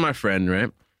I'm visiting my friend,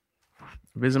 right?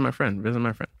 Visiting my friend.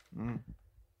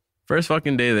 First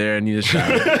fucking day there, I need a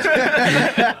shower.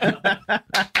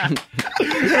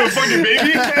 Fucking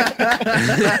baby.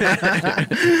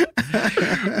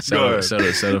 So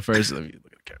the first, let me look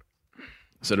at the camera.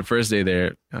 So the first day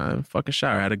there, fucking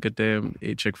shower. I had a good day.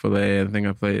 Ate Chick-fil-A. I think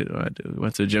I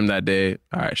went to the gym that day.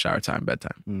 All right, shower time,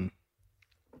 bedtime.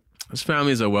 This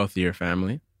family is a wealthier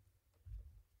family.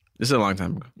 This is a long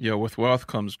time ago. Yo, with wealth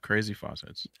comes crazy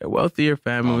faucets. A wealthier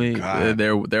family. Oh, God.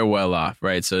 They're well off,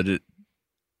 right? So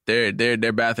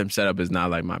their bathroom setup is not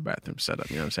like my bathroom setup.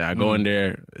 You know what I'm saying? I go in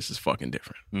there, this is fucking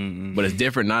different. But it's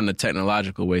different not in a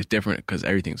technological way. It's different because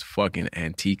everything's fucking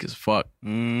antique as fuck.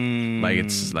 Like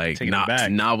it's like Taking it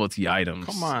back. novelty items.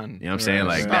 Come on. You know what I'm saying?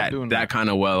 Like Stop doing that that. kind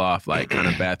of well off, like kind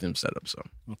of bathroom setup. So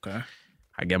Okay.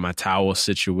 I get my towel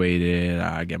situated.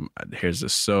 Here's the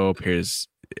soap. I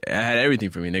had everything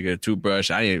for me, nigga. A toothbrush.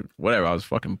 Whatever. I was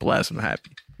fucking blessed. I'm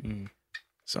happy.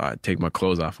 So I take my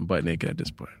clothes off and butt naked at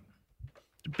this point.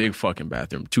 Big fucking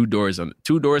bathroom. Two doors to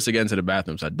get into the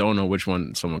bathroom, so I don't know which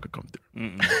one someone could come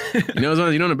through. You know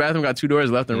the bathroom got 2 doors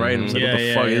left and right, and I'm like, what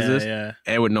the fuck is this? Yeah.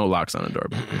 And with no locks on the door.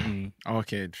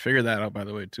 Okay, figure that out, by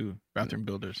the way, too. Bathroom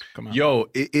builders. Come on. Yo,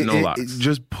 No locks. it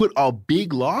just put a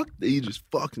big lock that you just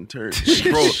fucking turn.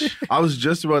 Bro, I was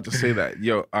just about to say that.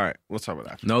 Yo, all right, we'll talk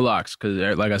about that. No locks, because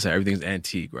like I said, everything's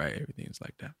antique, right? Everything's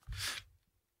like that.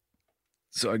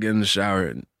 So I get in the shower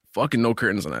and fucking no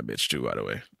curtains on that bitch too, by the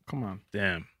way. Come on.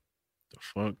 Damn. The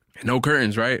fuck? No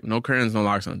curtains, right? No curtains, no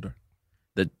locks on the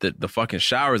door. The fucking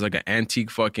shower is like an antique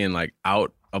fucking like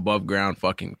out above ground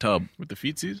fucking tub. With the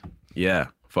feetsies? Yeah.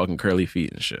 Fucking curly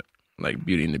feet and shit. Like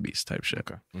Beauty and the Beast type shit.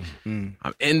 Okay.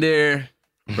 I'm in there.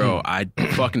 Bro, I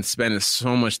fucking spend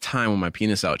so much time with my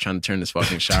penis out trying to turn this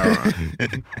fucking shower on.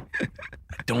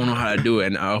 I don't know how to do it.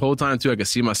 And the whole time, too, I could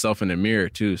see myself in the mirror,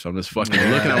 too. So I'm just fucking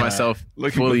looking at myself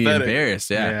fully embarrassed.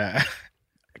 Yeah.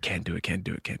 I can't do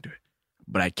it.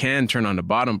 But I can turn on the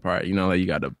bottom part. You know, like you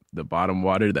got the bottom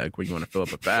water that where you want to fill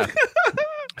up a bath.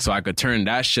 So I could turn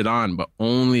that shit on, but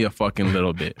only a fucking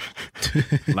little bit.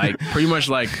 Like, pretty much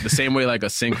like the same way like a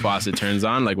sink faucet turns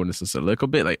on, like when it's just a little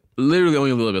bit, like literally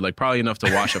only a little bit, like probably enough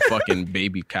to wash a fucking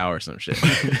baby cow or some shit.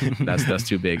 That's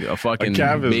too big. A fucking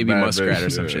baby muskrat or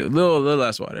some shit. A little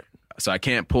less water. So I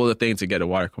can't pull the thing to get the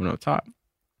water coming up top.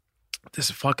 This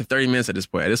is fucking 30 minutes at this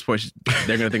point. At this point,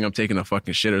 they're going to think I'm taking a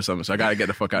fucking shit or something. So I got to get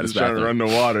the fuck out of this bathroom. Trying to run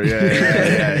the water. Yeah.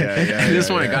 At this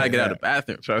point, I got to get out of the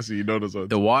bathroom. Trust me, you know this one.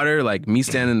 The water, like me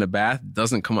standing in the bath,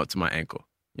 doesn't come up to my ankle.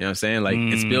 You know what I'm saying? Like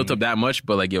it's built up that much,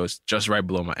 but like, yo, it's just right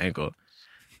below my ankle.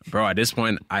 Bro, at this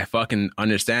point, I fucking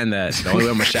understand that the only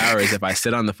way I'm gonna shower is if I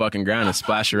sit on the fucking ground and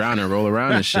splash around and roll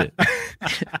around and shit.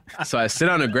 So I sit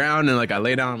on the ground and like I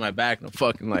lay down on my back and I'm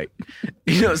fucking like,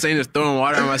 you know what I'm saying, just throwing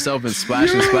water on myself and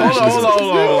splashing.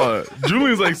 Hold on.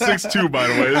 Julian's like 6'2", by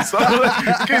the way. So,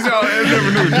 in case y'all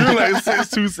never knew, Julian like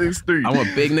 6'2", 6'3". I'm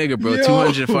a big nigga, bro.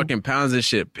 200 fucking pounds and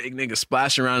shit. Big nigga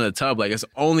splashing around in the tub. Like it's the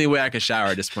only way I can shower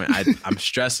at this point. I'm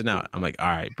stressing out. I'm like, all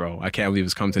right, bro, I can't believe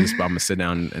it's come to this spot. I'm gonna sit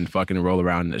down and fucking roll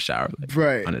around in the shower,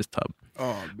 like, on his tub.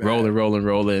 Oh, man.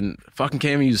 Rolling. Fucking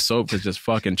can't even use soap because just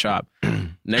fucking chop.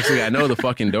 Next thing I know, the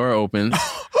fucking door opens.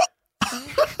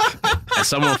 And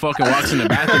someone fucking walks in the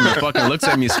bathroom and fucking looks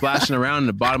at me splashing around in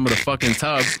the bottom of the fucking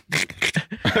tub.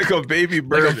 Like a baby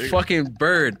bird. Like a fucking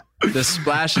bird. Just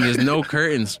splashing. There's no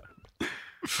curtains.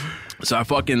 So I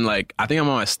fucking like, I think I'm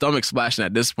on my stomach splashing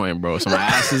at this point, bro. So my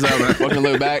ass is up and I fucking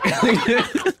look back.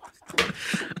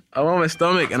 I'm on my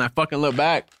stomach and I fucking look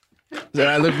back. So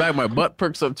I look back, my butt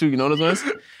perks up too. You know what I'm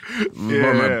saying?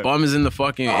 Bro, my bum is in the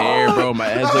fucking air, bro. My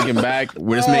head's looking back.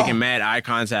 We're just making mad eye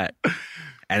contact.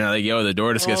 And I'm like, yo, the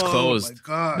door just gets closed.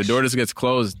 The door just gets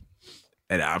closed.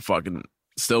 And I'm fucking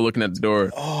still looking at the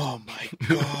door. Oh my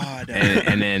God.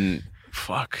 And then,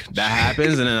 fuck, that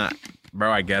happens. And then,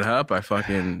 I get up. I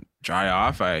fucking dry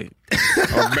off. Barely.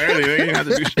 They didn't have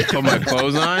to do shit. Put my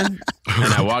clothes on.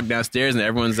 And I walk downstairs and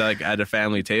everyone's like at the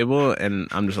family table. And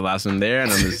I'm just the last one there.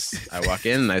 And I walk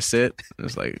in and I sit. And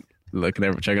it's like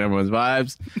checking everyone's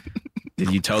vibes.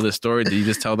 Did you tell this story? Did you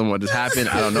just tell them what just happened?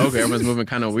 I don't know, because everyone's moving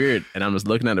kind of weird. And I'm just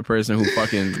looking at the person who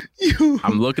fucking...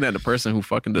 I'm looking at the person who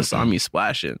fucking just saw me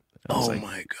splashing. Oh, like,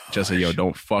 my God. Just like, yo,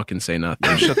 don't fucking say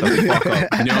nothing. Shut the fuck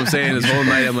up. You know what I'm saying? This whole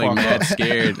night, I'm like mad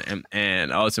scared.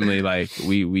 And ultimately, like,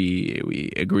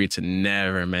 we agreed to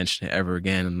never mention it ever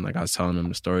again. And like, I was telling them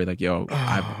the story, like, yo,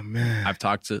 I've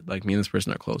talked to, like, me and this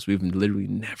person are close. We've literally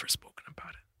never spoken about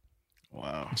it.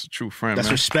 Wow. That's a true friend, That's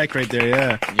man. respect right there,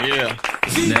 yeah. Yeah.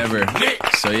 Never.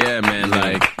 So, yeah, man,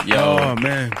 like, yo. Oh,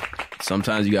 man.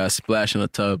 Sometimes you gotta splash in a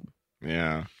tub.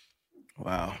 Yeah.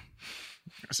 Wow.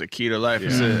 That's a key to life.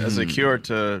 It's a cure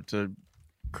to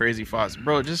crazy faucets.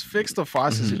 Bro, just fix the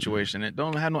faucet situation. It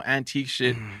don't have no antique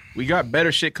shit. We got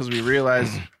better shit because we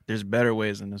realized there's better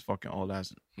ways than this fucking old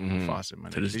ass faucet,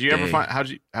 man. Did you ever find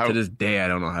To this day, I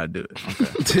don't know how to do it.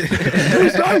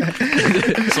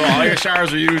 Okay. So all your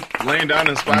showers were you laying down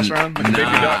and splash around like a baby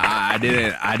duck? I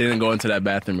didn't go into that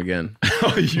bathroom again.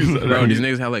 Bro, these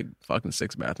niggas have like fucking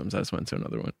 6 bathrooms. I just went to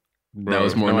another one. Bro, that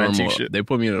was more normal. Shit. They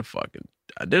put me in a fucking...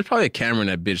 There's probably a camera in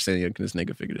that bitch saying, yo, can this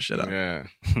nigga figure this shit out? Yeah.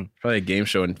 Probably a game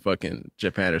show in fucking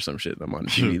Japan or some shit. I'm on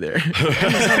TV there.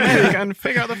 You gotta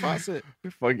figure out the faucet.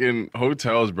 Fucking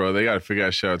hotels, bro. They gotta figure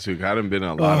that shit out too. I haven't been in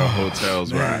a lot of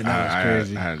hotels where I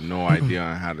had no idea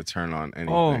on how to turn on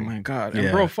anything. Oh my God. And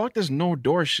bro, fuck this no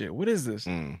door shit. What is this?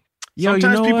 Yo,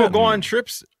 sometimes people go on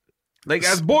trips like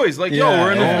as boys, like, yo,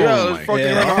 we're in the let's fucking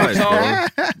run a hotel.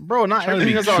 Bro, not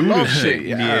everything is all love shit.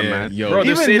 Yeah, man. Yo, bro,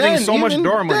 they're saving so much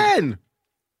door money. Then,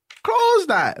 close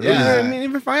that. Yeah. Like, I mean,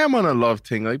 even if I am on a love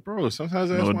thing, like, bro,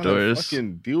 sometimes I just want to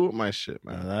fucking deal with my shit,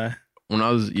 man. When I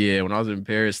was in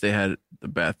Paris, they had the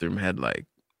bathroom had like,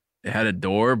 it had a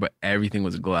door, but everything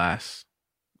was glass.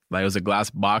 Like, it was a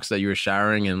glass box that you were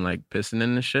showering and like pissing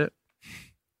in and shit.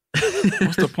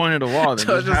 What's the point of the wall?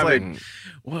 So just like,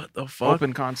 what the fuck?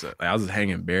 Open concept. Like, I was just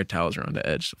hanging bear towels around the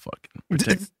edge to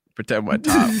fucking protect my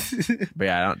top. But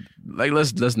yeah, I don't, like,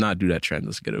 let's not do that trend.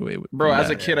 Let's get away with. Bro, as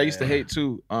a kid, I used to hate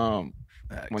too.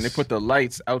 When they put the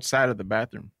lights outside of the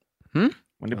bathroom. When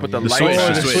they put the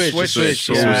lights, switch.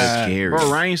 So scary.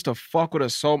 Bro, Ryan used to fuck with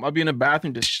us so. I'd be in the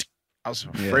bathroom just I was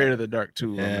afraid of the dark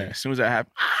too. Yeah. Like, as soon as that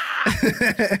happened,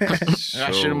 I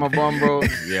got shit in my bum, bro.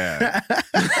 Yeah.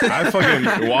 I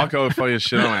fucking walk out with fucking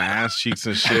shit on my ass cheeks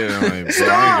and shit. And I'm like, bro,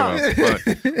 I ain't give a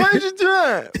fuck. Why did you do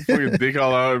that? Fucking dick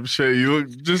all out and shit. You look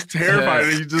just terrified.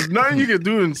 And you just nothing you can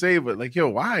do and say, but like, yo,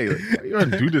 why? Like, why you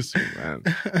gotta do this to me, man?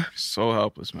 So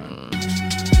helpless, man.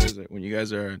 When you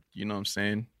guys are, you know what I'm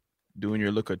saying, doing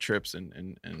your lookup trips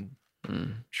and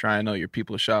trying out your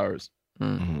people's showers.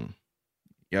 Mm-hmm.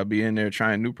 Y'all be in there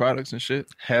trying new products and shit.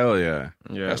 Hell yeah.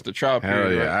 That's the trial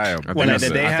period. Hell yeah. Right? I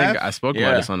think I spoke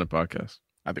about this on the podcast.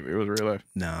 I think it was real life.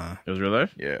 Nah. It was real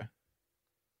life? Yeah.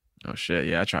 Oh shit!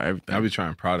 Yeah, I try everything. I be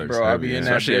trying products. Bro, I be in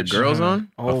that especially a bitch. girls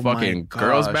on Oh a fucking my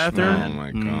girls gosh, bathroom. man. Oh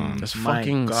my god. That's My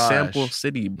fucking gosh. sample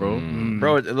city, bro.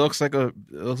 Bro, it looks like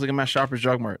I'm at Shoppers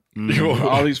Drug Mart.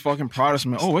 All these fucking products,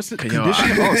 man. Oh, what's the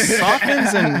conditioner? Oh,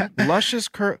 softens and luscious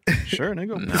Sure,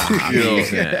 nigga.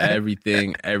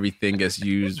 Everything gets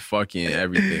used. Fucking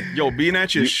everything. Yo, being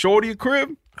at your shorty crib.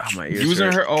 Oh, my ears Using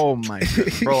hurt. her, oh my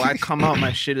god, bro! I come out,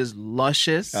 my shit is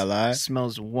luscious. I lie.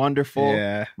 Smells wonderful.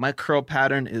 Yeah. My curl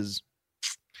pattern is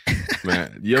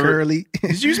Man, you ever, Curly.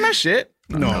 Did you use my shit?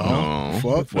 No.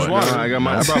 Fuck. What? No, I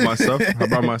brought my stuff. I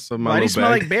brought my stuff. My Why do you little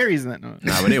smell bag. like berries in that? No.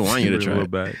 Nah, but they want you to try Little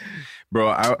it. bag. Bro,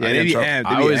 I they be amped.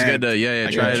 I always get the I try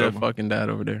get in the trouble. fucking dad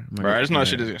over there. I'm like, Bro, I just know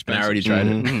shit is and expensive. I already tried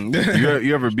it.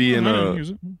 You ever be in I a didn't use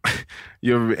it.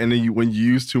 you ever and then when you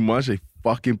use too much, they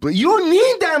fucking play. You don't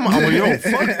need that much. I'm like, yo,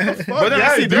 fuck. But then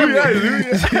I see dude, them.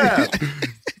 yeah.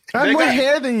 I have more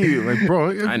hair than you, like, bro.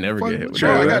 I never get hit with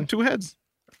Bro, that. I got 2 heads.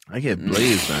 I get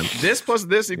blazed, man. This plus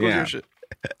this equals Yeah. your shit.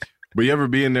 But you ever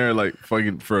be in there like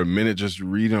fucking for a minute just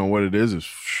reading on what it is?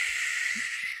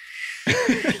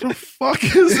 What the fuck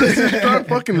is this? Just start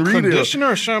fucking reading.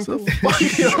 Conditioner or shampoo?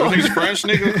 These French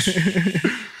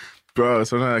niggas. Bro,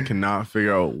 sometimes I cannot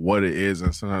figure out what it is,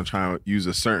 and sometimes I'm trying to use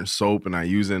a certain soap, and I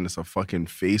use it, and it's a fucking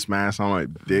face mask on my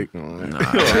dick. I'm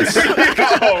like,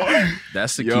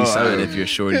 That's the key sign if your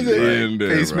shorty's like,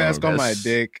 Face mask on my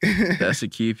dick. That's the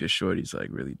key if your shorty's like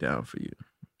really down for you.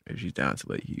 If she's down to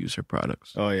let you use her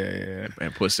products. Oh yeah.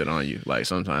 And puts it on you. Like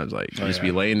sometimes like you just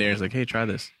be laying there, it's like, hey, try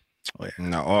this. Oh yeah.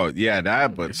 No,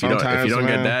 that, but If you sometimes don't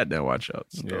man, get that, then watch out.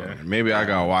 Yeah, maybe I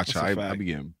gotta watch out. I be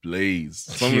getting blazed.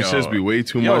 Some of the shits be way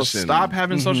too Yo, much. stop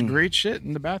having such great shit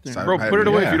in the bathroom. Stop Bro, put it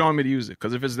away yeah. if you don't want me to use it.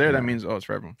 Because if it's there, that means, it's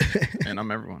for everyone. And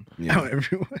I'm everyone. Yeah.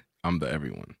 Everyone. I'm the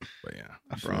everyone. But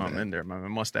yeah, Bro, I'm in there. My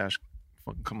mustache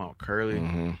fucking come out curly.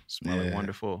 Smelling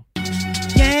wonderful.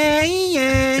 Yeah.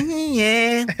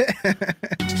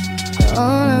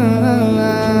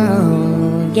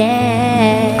 Oh,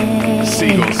 yeah.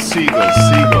 Seagulls.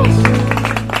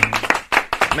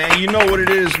 Man, you know what it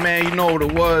is, man. You know what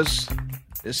it was.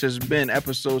 This has been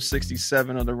episode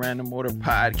 67 of the Random Order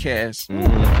Podcast.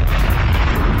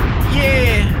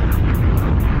 Yeah.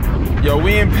 Yo,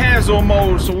 we in Panzo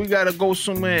mode, so we gotta go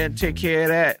somewhere and take care of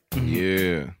that.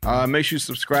 Yeah. Make sure you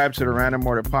subscribe to the Random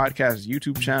Order Podcast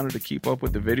YouTube channel to keep up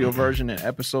with the video version and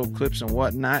episode clips and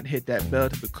whatnot. Hit that bell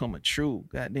to become a true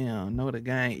goddamn know the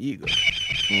gang eagle.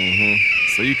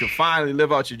 So you can finally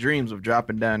live out your dreams of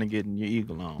dropping down and getting your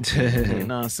eagle on. You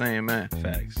know what I'm saying, man?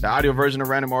 Facts. The audio version of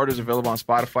Random Order is available on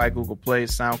Spotify, Google Play,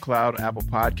 SoundCloud, Apple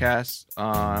Podcasts.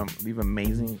 Leave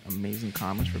amazing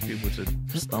comments for people to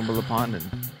stumble upon and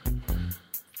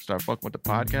start fucking with the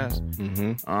podcast.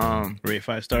 Rate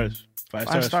 5 stars. 5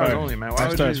 5 stars only, man. Why 5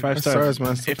 would stars. you- 5 stars,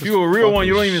 man. If you're a real one,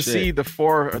 you don't even shit. see the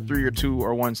 4 or 3 or 2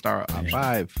 or 1 star option.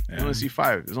 5. You only see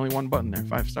 5. There's only one button there.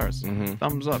 5 stars.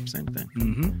 Thumbs up, same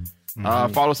thing.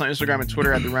 Follow us on Instagram and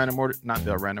Twitter at the Random Order, not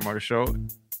the Random Order Show,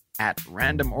 at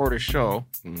Random Order Show.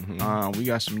 We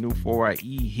got some new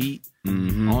 4YE heat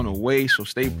on the way, so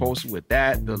stay posted with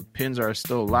that. The pins are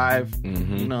still live.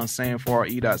 You know what I'm saying?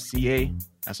 4YE.ca.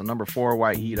 That's the number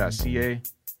 4YE.ca.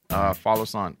 Follow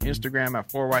us on Instagram at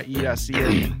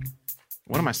 4YE.ca.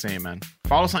 What am I saying, man?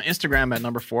 Follow us on Instagram at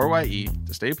number 4YE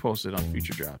to stay posted on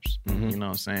future drops. You know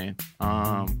what I'm saying?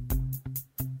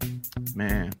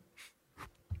 Man.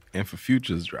 And for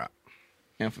futures drop.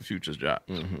 Man,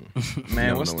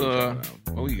 what's You the don't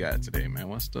know what we got today, man?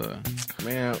 What's the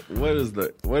Man, what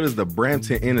is the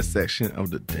Brampton intersection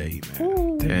of the day,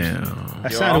 man? Damn.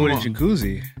 That Yo, sounded with I'm a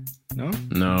jacuzzi. No?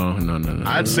 No.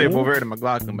 I'd say Bovera to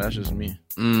McLaughlin, but that's just me.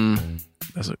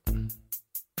 That's a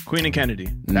Queen and Kennedy.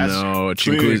 That's no.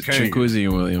 Chinguzi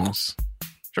and Williams.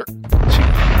 Sure.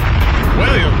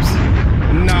 Williams.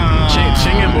 Nah.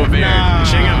 Ching and Bovera.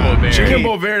 Ching and Bovera. Ching and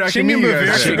Bovera. Ching and Bavera.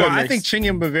 That's a good I mix. think Ching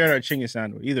and Bavera or Ching and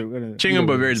Sandwich. Either. Ching and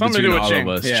Bovera is Something to between do with all Ching.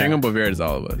 of us. Yeah. Ching and Bovera is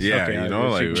all of us. Yeah, Okay, you know,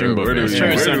 like Ching where do we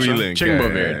Bovera. link? Ching Yeah,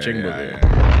 Bovera. yeah, Ching yeah, Bovera.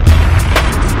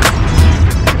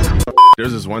 yeah.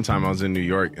 There's this one time I was in New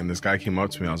York and this guy came up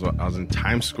to me. I was in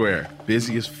Times Square,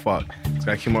 busy as fuck. This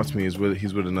guy came up to me. He's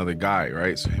with another guy,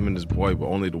 right? So him and his boy, but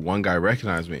only the one guy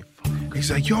recognized me. He's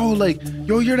like, yo,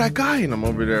 you're that guy. And I'm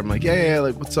over there. I'm like, yeah,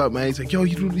 like, what's up, man? He's like, yo,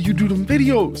 you do them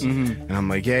videos. And I'm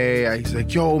like, yeah. He's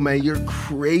like, yo, man, you're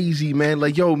crazy, man.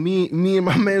 Like, yo, me and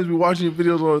my mans be watching your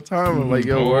videos all the time. I'm like,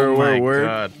 yo, word.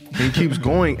 God. And he keeps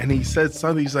going. And he said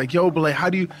something. He's like, yo, but like, how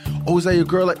do you, is that your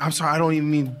girl? Like, I'm sorry, I don't even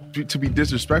mean to be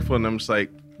disrespectful. And I'm just like,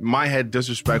 my head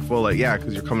disrespectful. Like, yeah,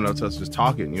 because you're coming up to us just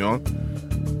talking, you know?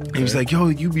 And he's like, yo,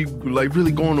 you be like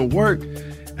really going to work.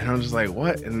 And I'm just like,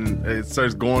 what? And it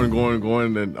starts going. And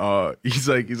he's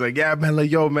like, yeah, man,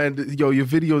 like, yo, your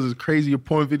videos is crazy. Your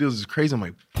porn videos is crazy. I'm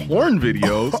like, porn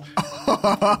videos? What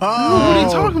are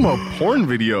you talking about? Porn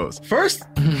videos? First,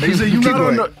 he said, you're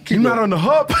not on the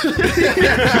hub.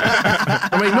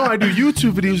 I'm like, no, I do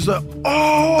YouTube videos. He's like,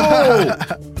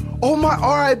 oh my,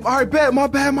 all right, bet, my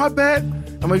bad.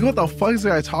 I'm like, what the fuck is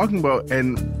this guy talking about?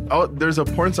 And there's a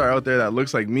porn star out there that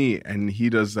looks like me, and he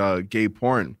does gay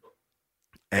porn.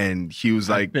 And he was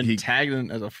like, been tagged in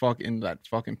as a fuck in that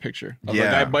fucking picture of the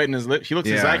guy biting his lip. He looks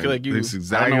exactly like you. Looks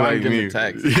exactly like me.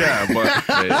 Tags. Yeah, but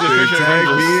they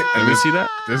tagged me. And you see that?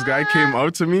 This guy came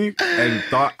up to me and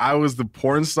thought I was the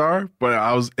porn star, but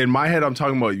I was in my head. I'm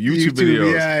talking about YouTube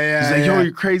videos. Yeah. He's like, yo,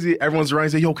 you're crazy. Everyone's around.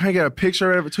 He's like, yo, can I get a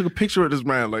picture? I never took a picture with this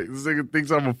man. Like, this nigga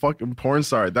thinks I'm a fucking porn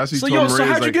star. That's what he told me. So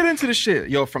how'd you get into this shit?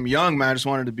 Yo, from young, man, I just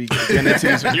wanted to be getting into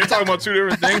this. You're talking about two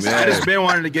different things. I just been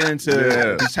wanting to get into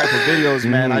these type of videos,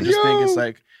 man. I just think it's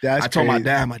like, I told my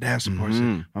dad supports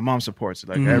it. My mom supports it.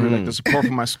 Like, the support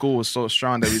from my school was so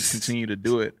strong that we just continue to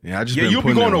do it. Yeah, you'll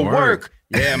be going to work.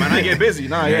 Yeah, man, I get busy.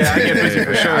 I get busy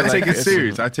for sure. I take it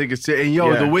serious. And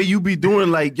yo, the way you be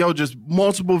doing, like, yo, just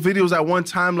multiple videos at one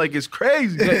time, like, it's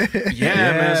crazy. Like,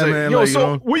 man. It's like, man, yo, like,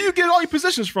 so where you get all your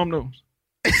positions from, though?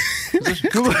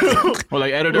 Or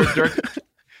like editor, director?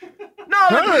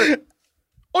 No,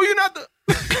 you're not the...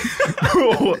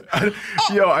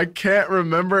 Yo, I can't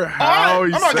remember how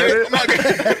he said it.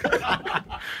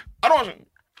 I don't.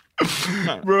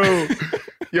 Bro,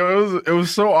 yo, it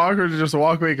was so awkward to just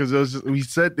walk away because it was just we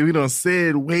done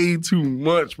said way too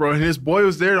much, bro. And his boy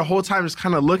was there the whole time, just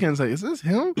kind of looking. It's like, is this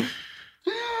him?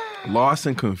 Lost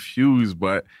and confused,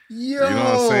 but you know what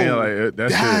I'm saying? Like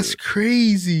that's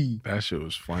crazy. That shit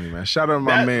was funny, man. Shout out to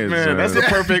my man. That's the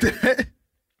perfect.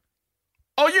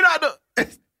 You're not the.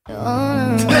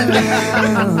 Now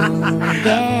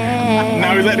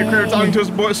he's at the crib talking to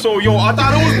his boy. So, yo, I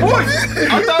thought it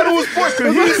was boys.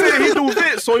 Because he said he do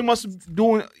vids, so he must be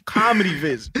doing comedy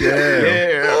vids.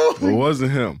 Yeah. It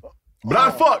wasn't him. But I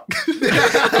fucked.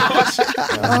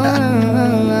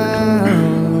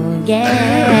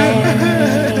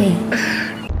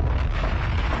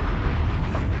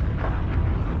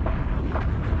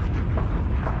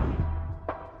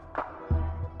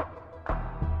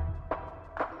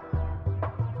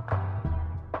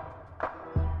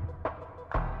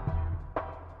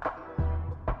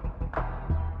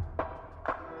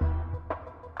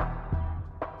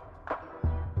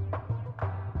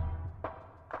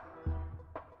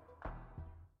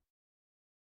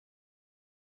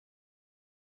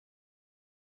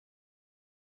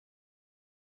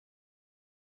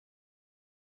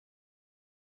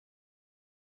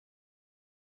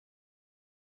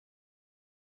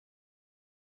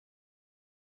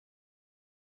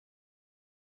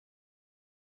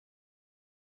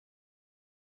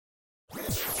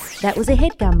 That was a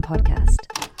HeadGum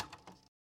podcast.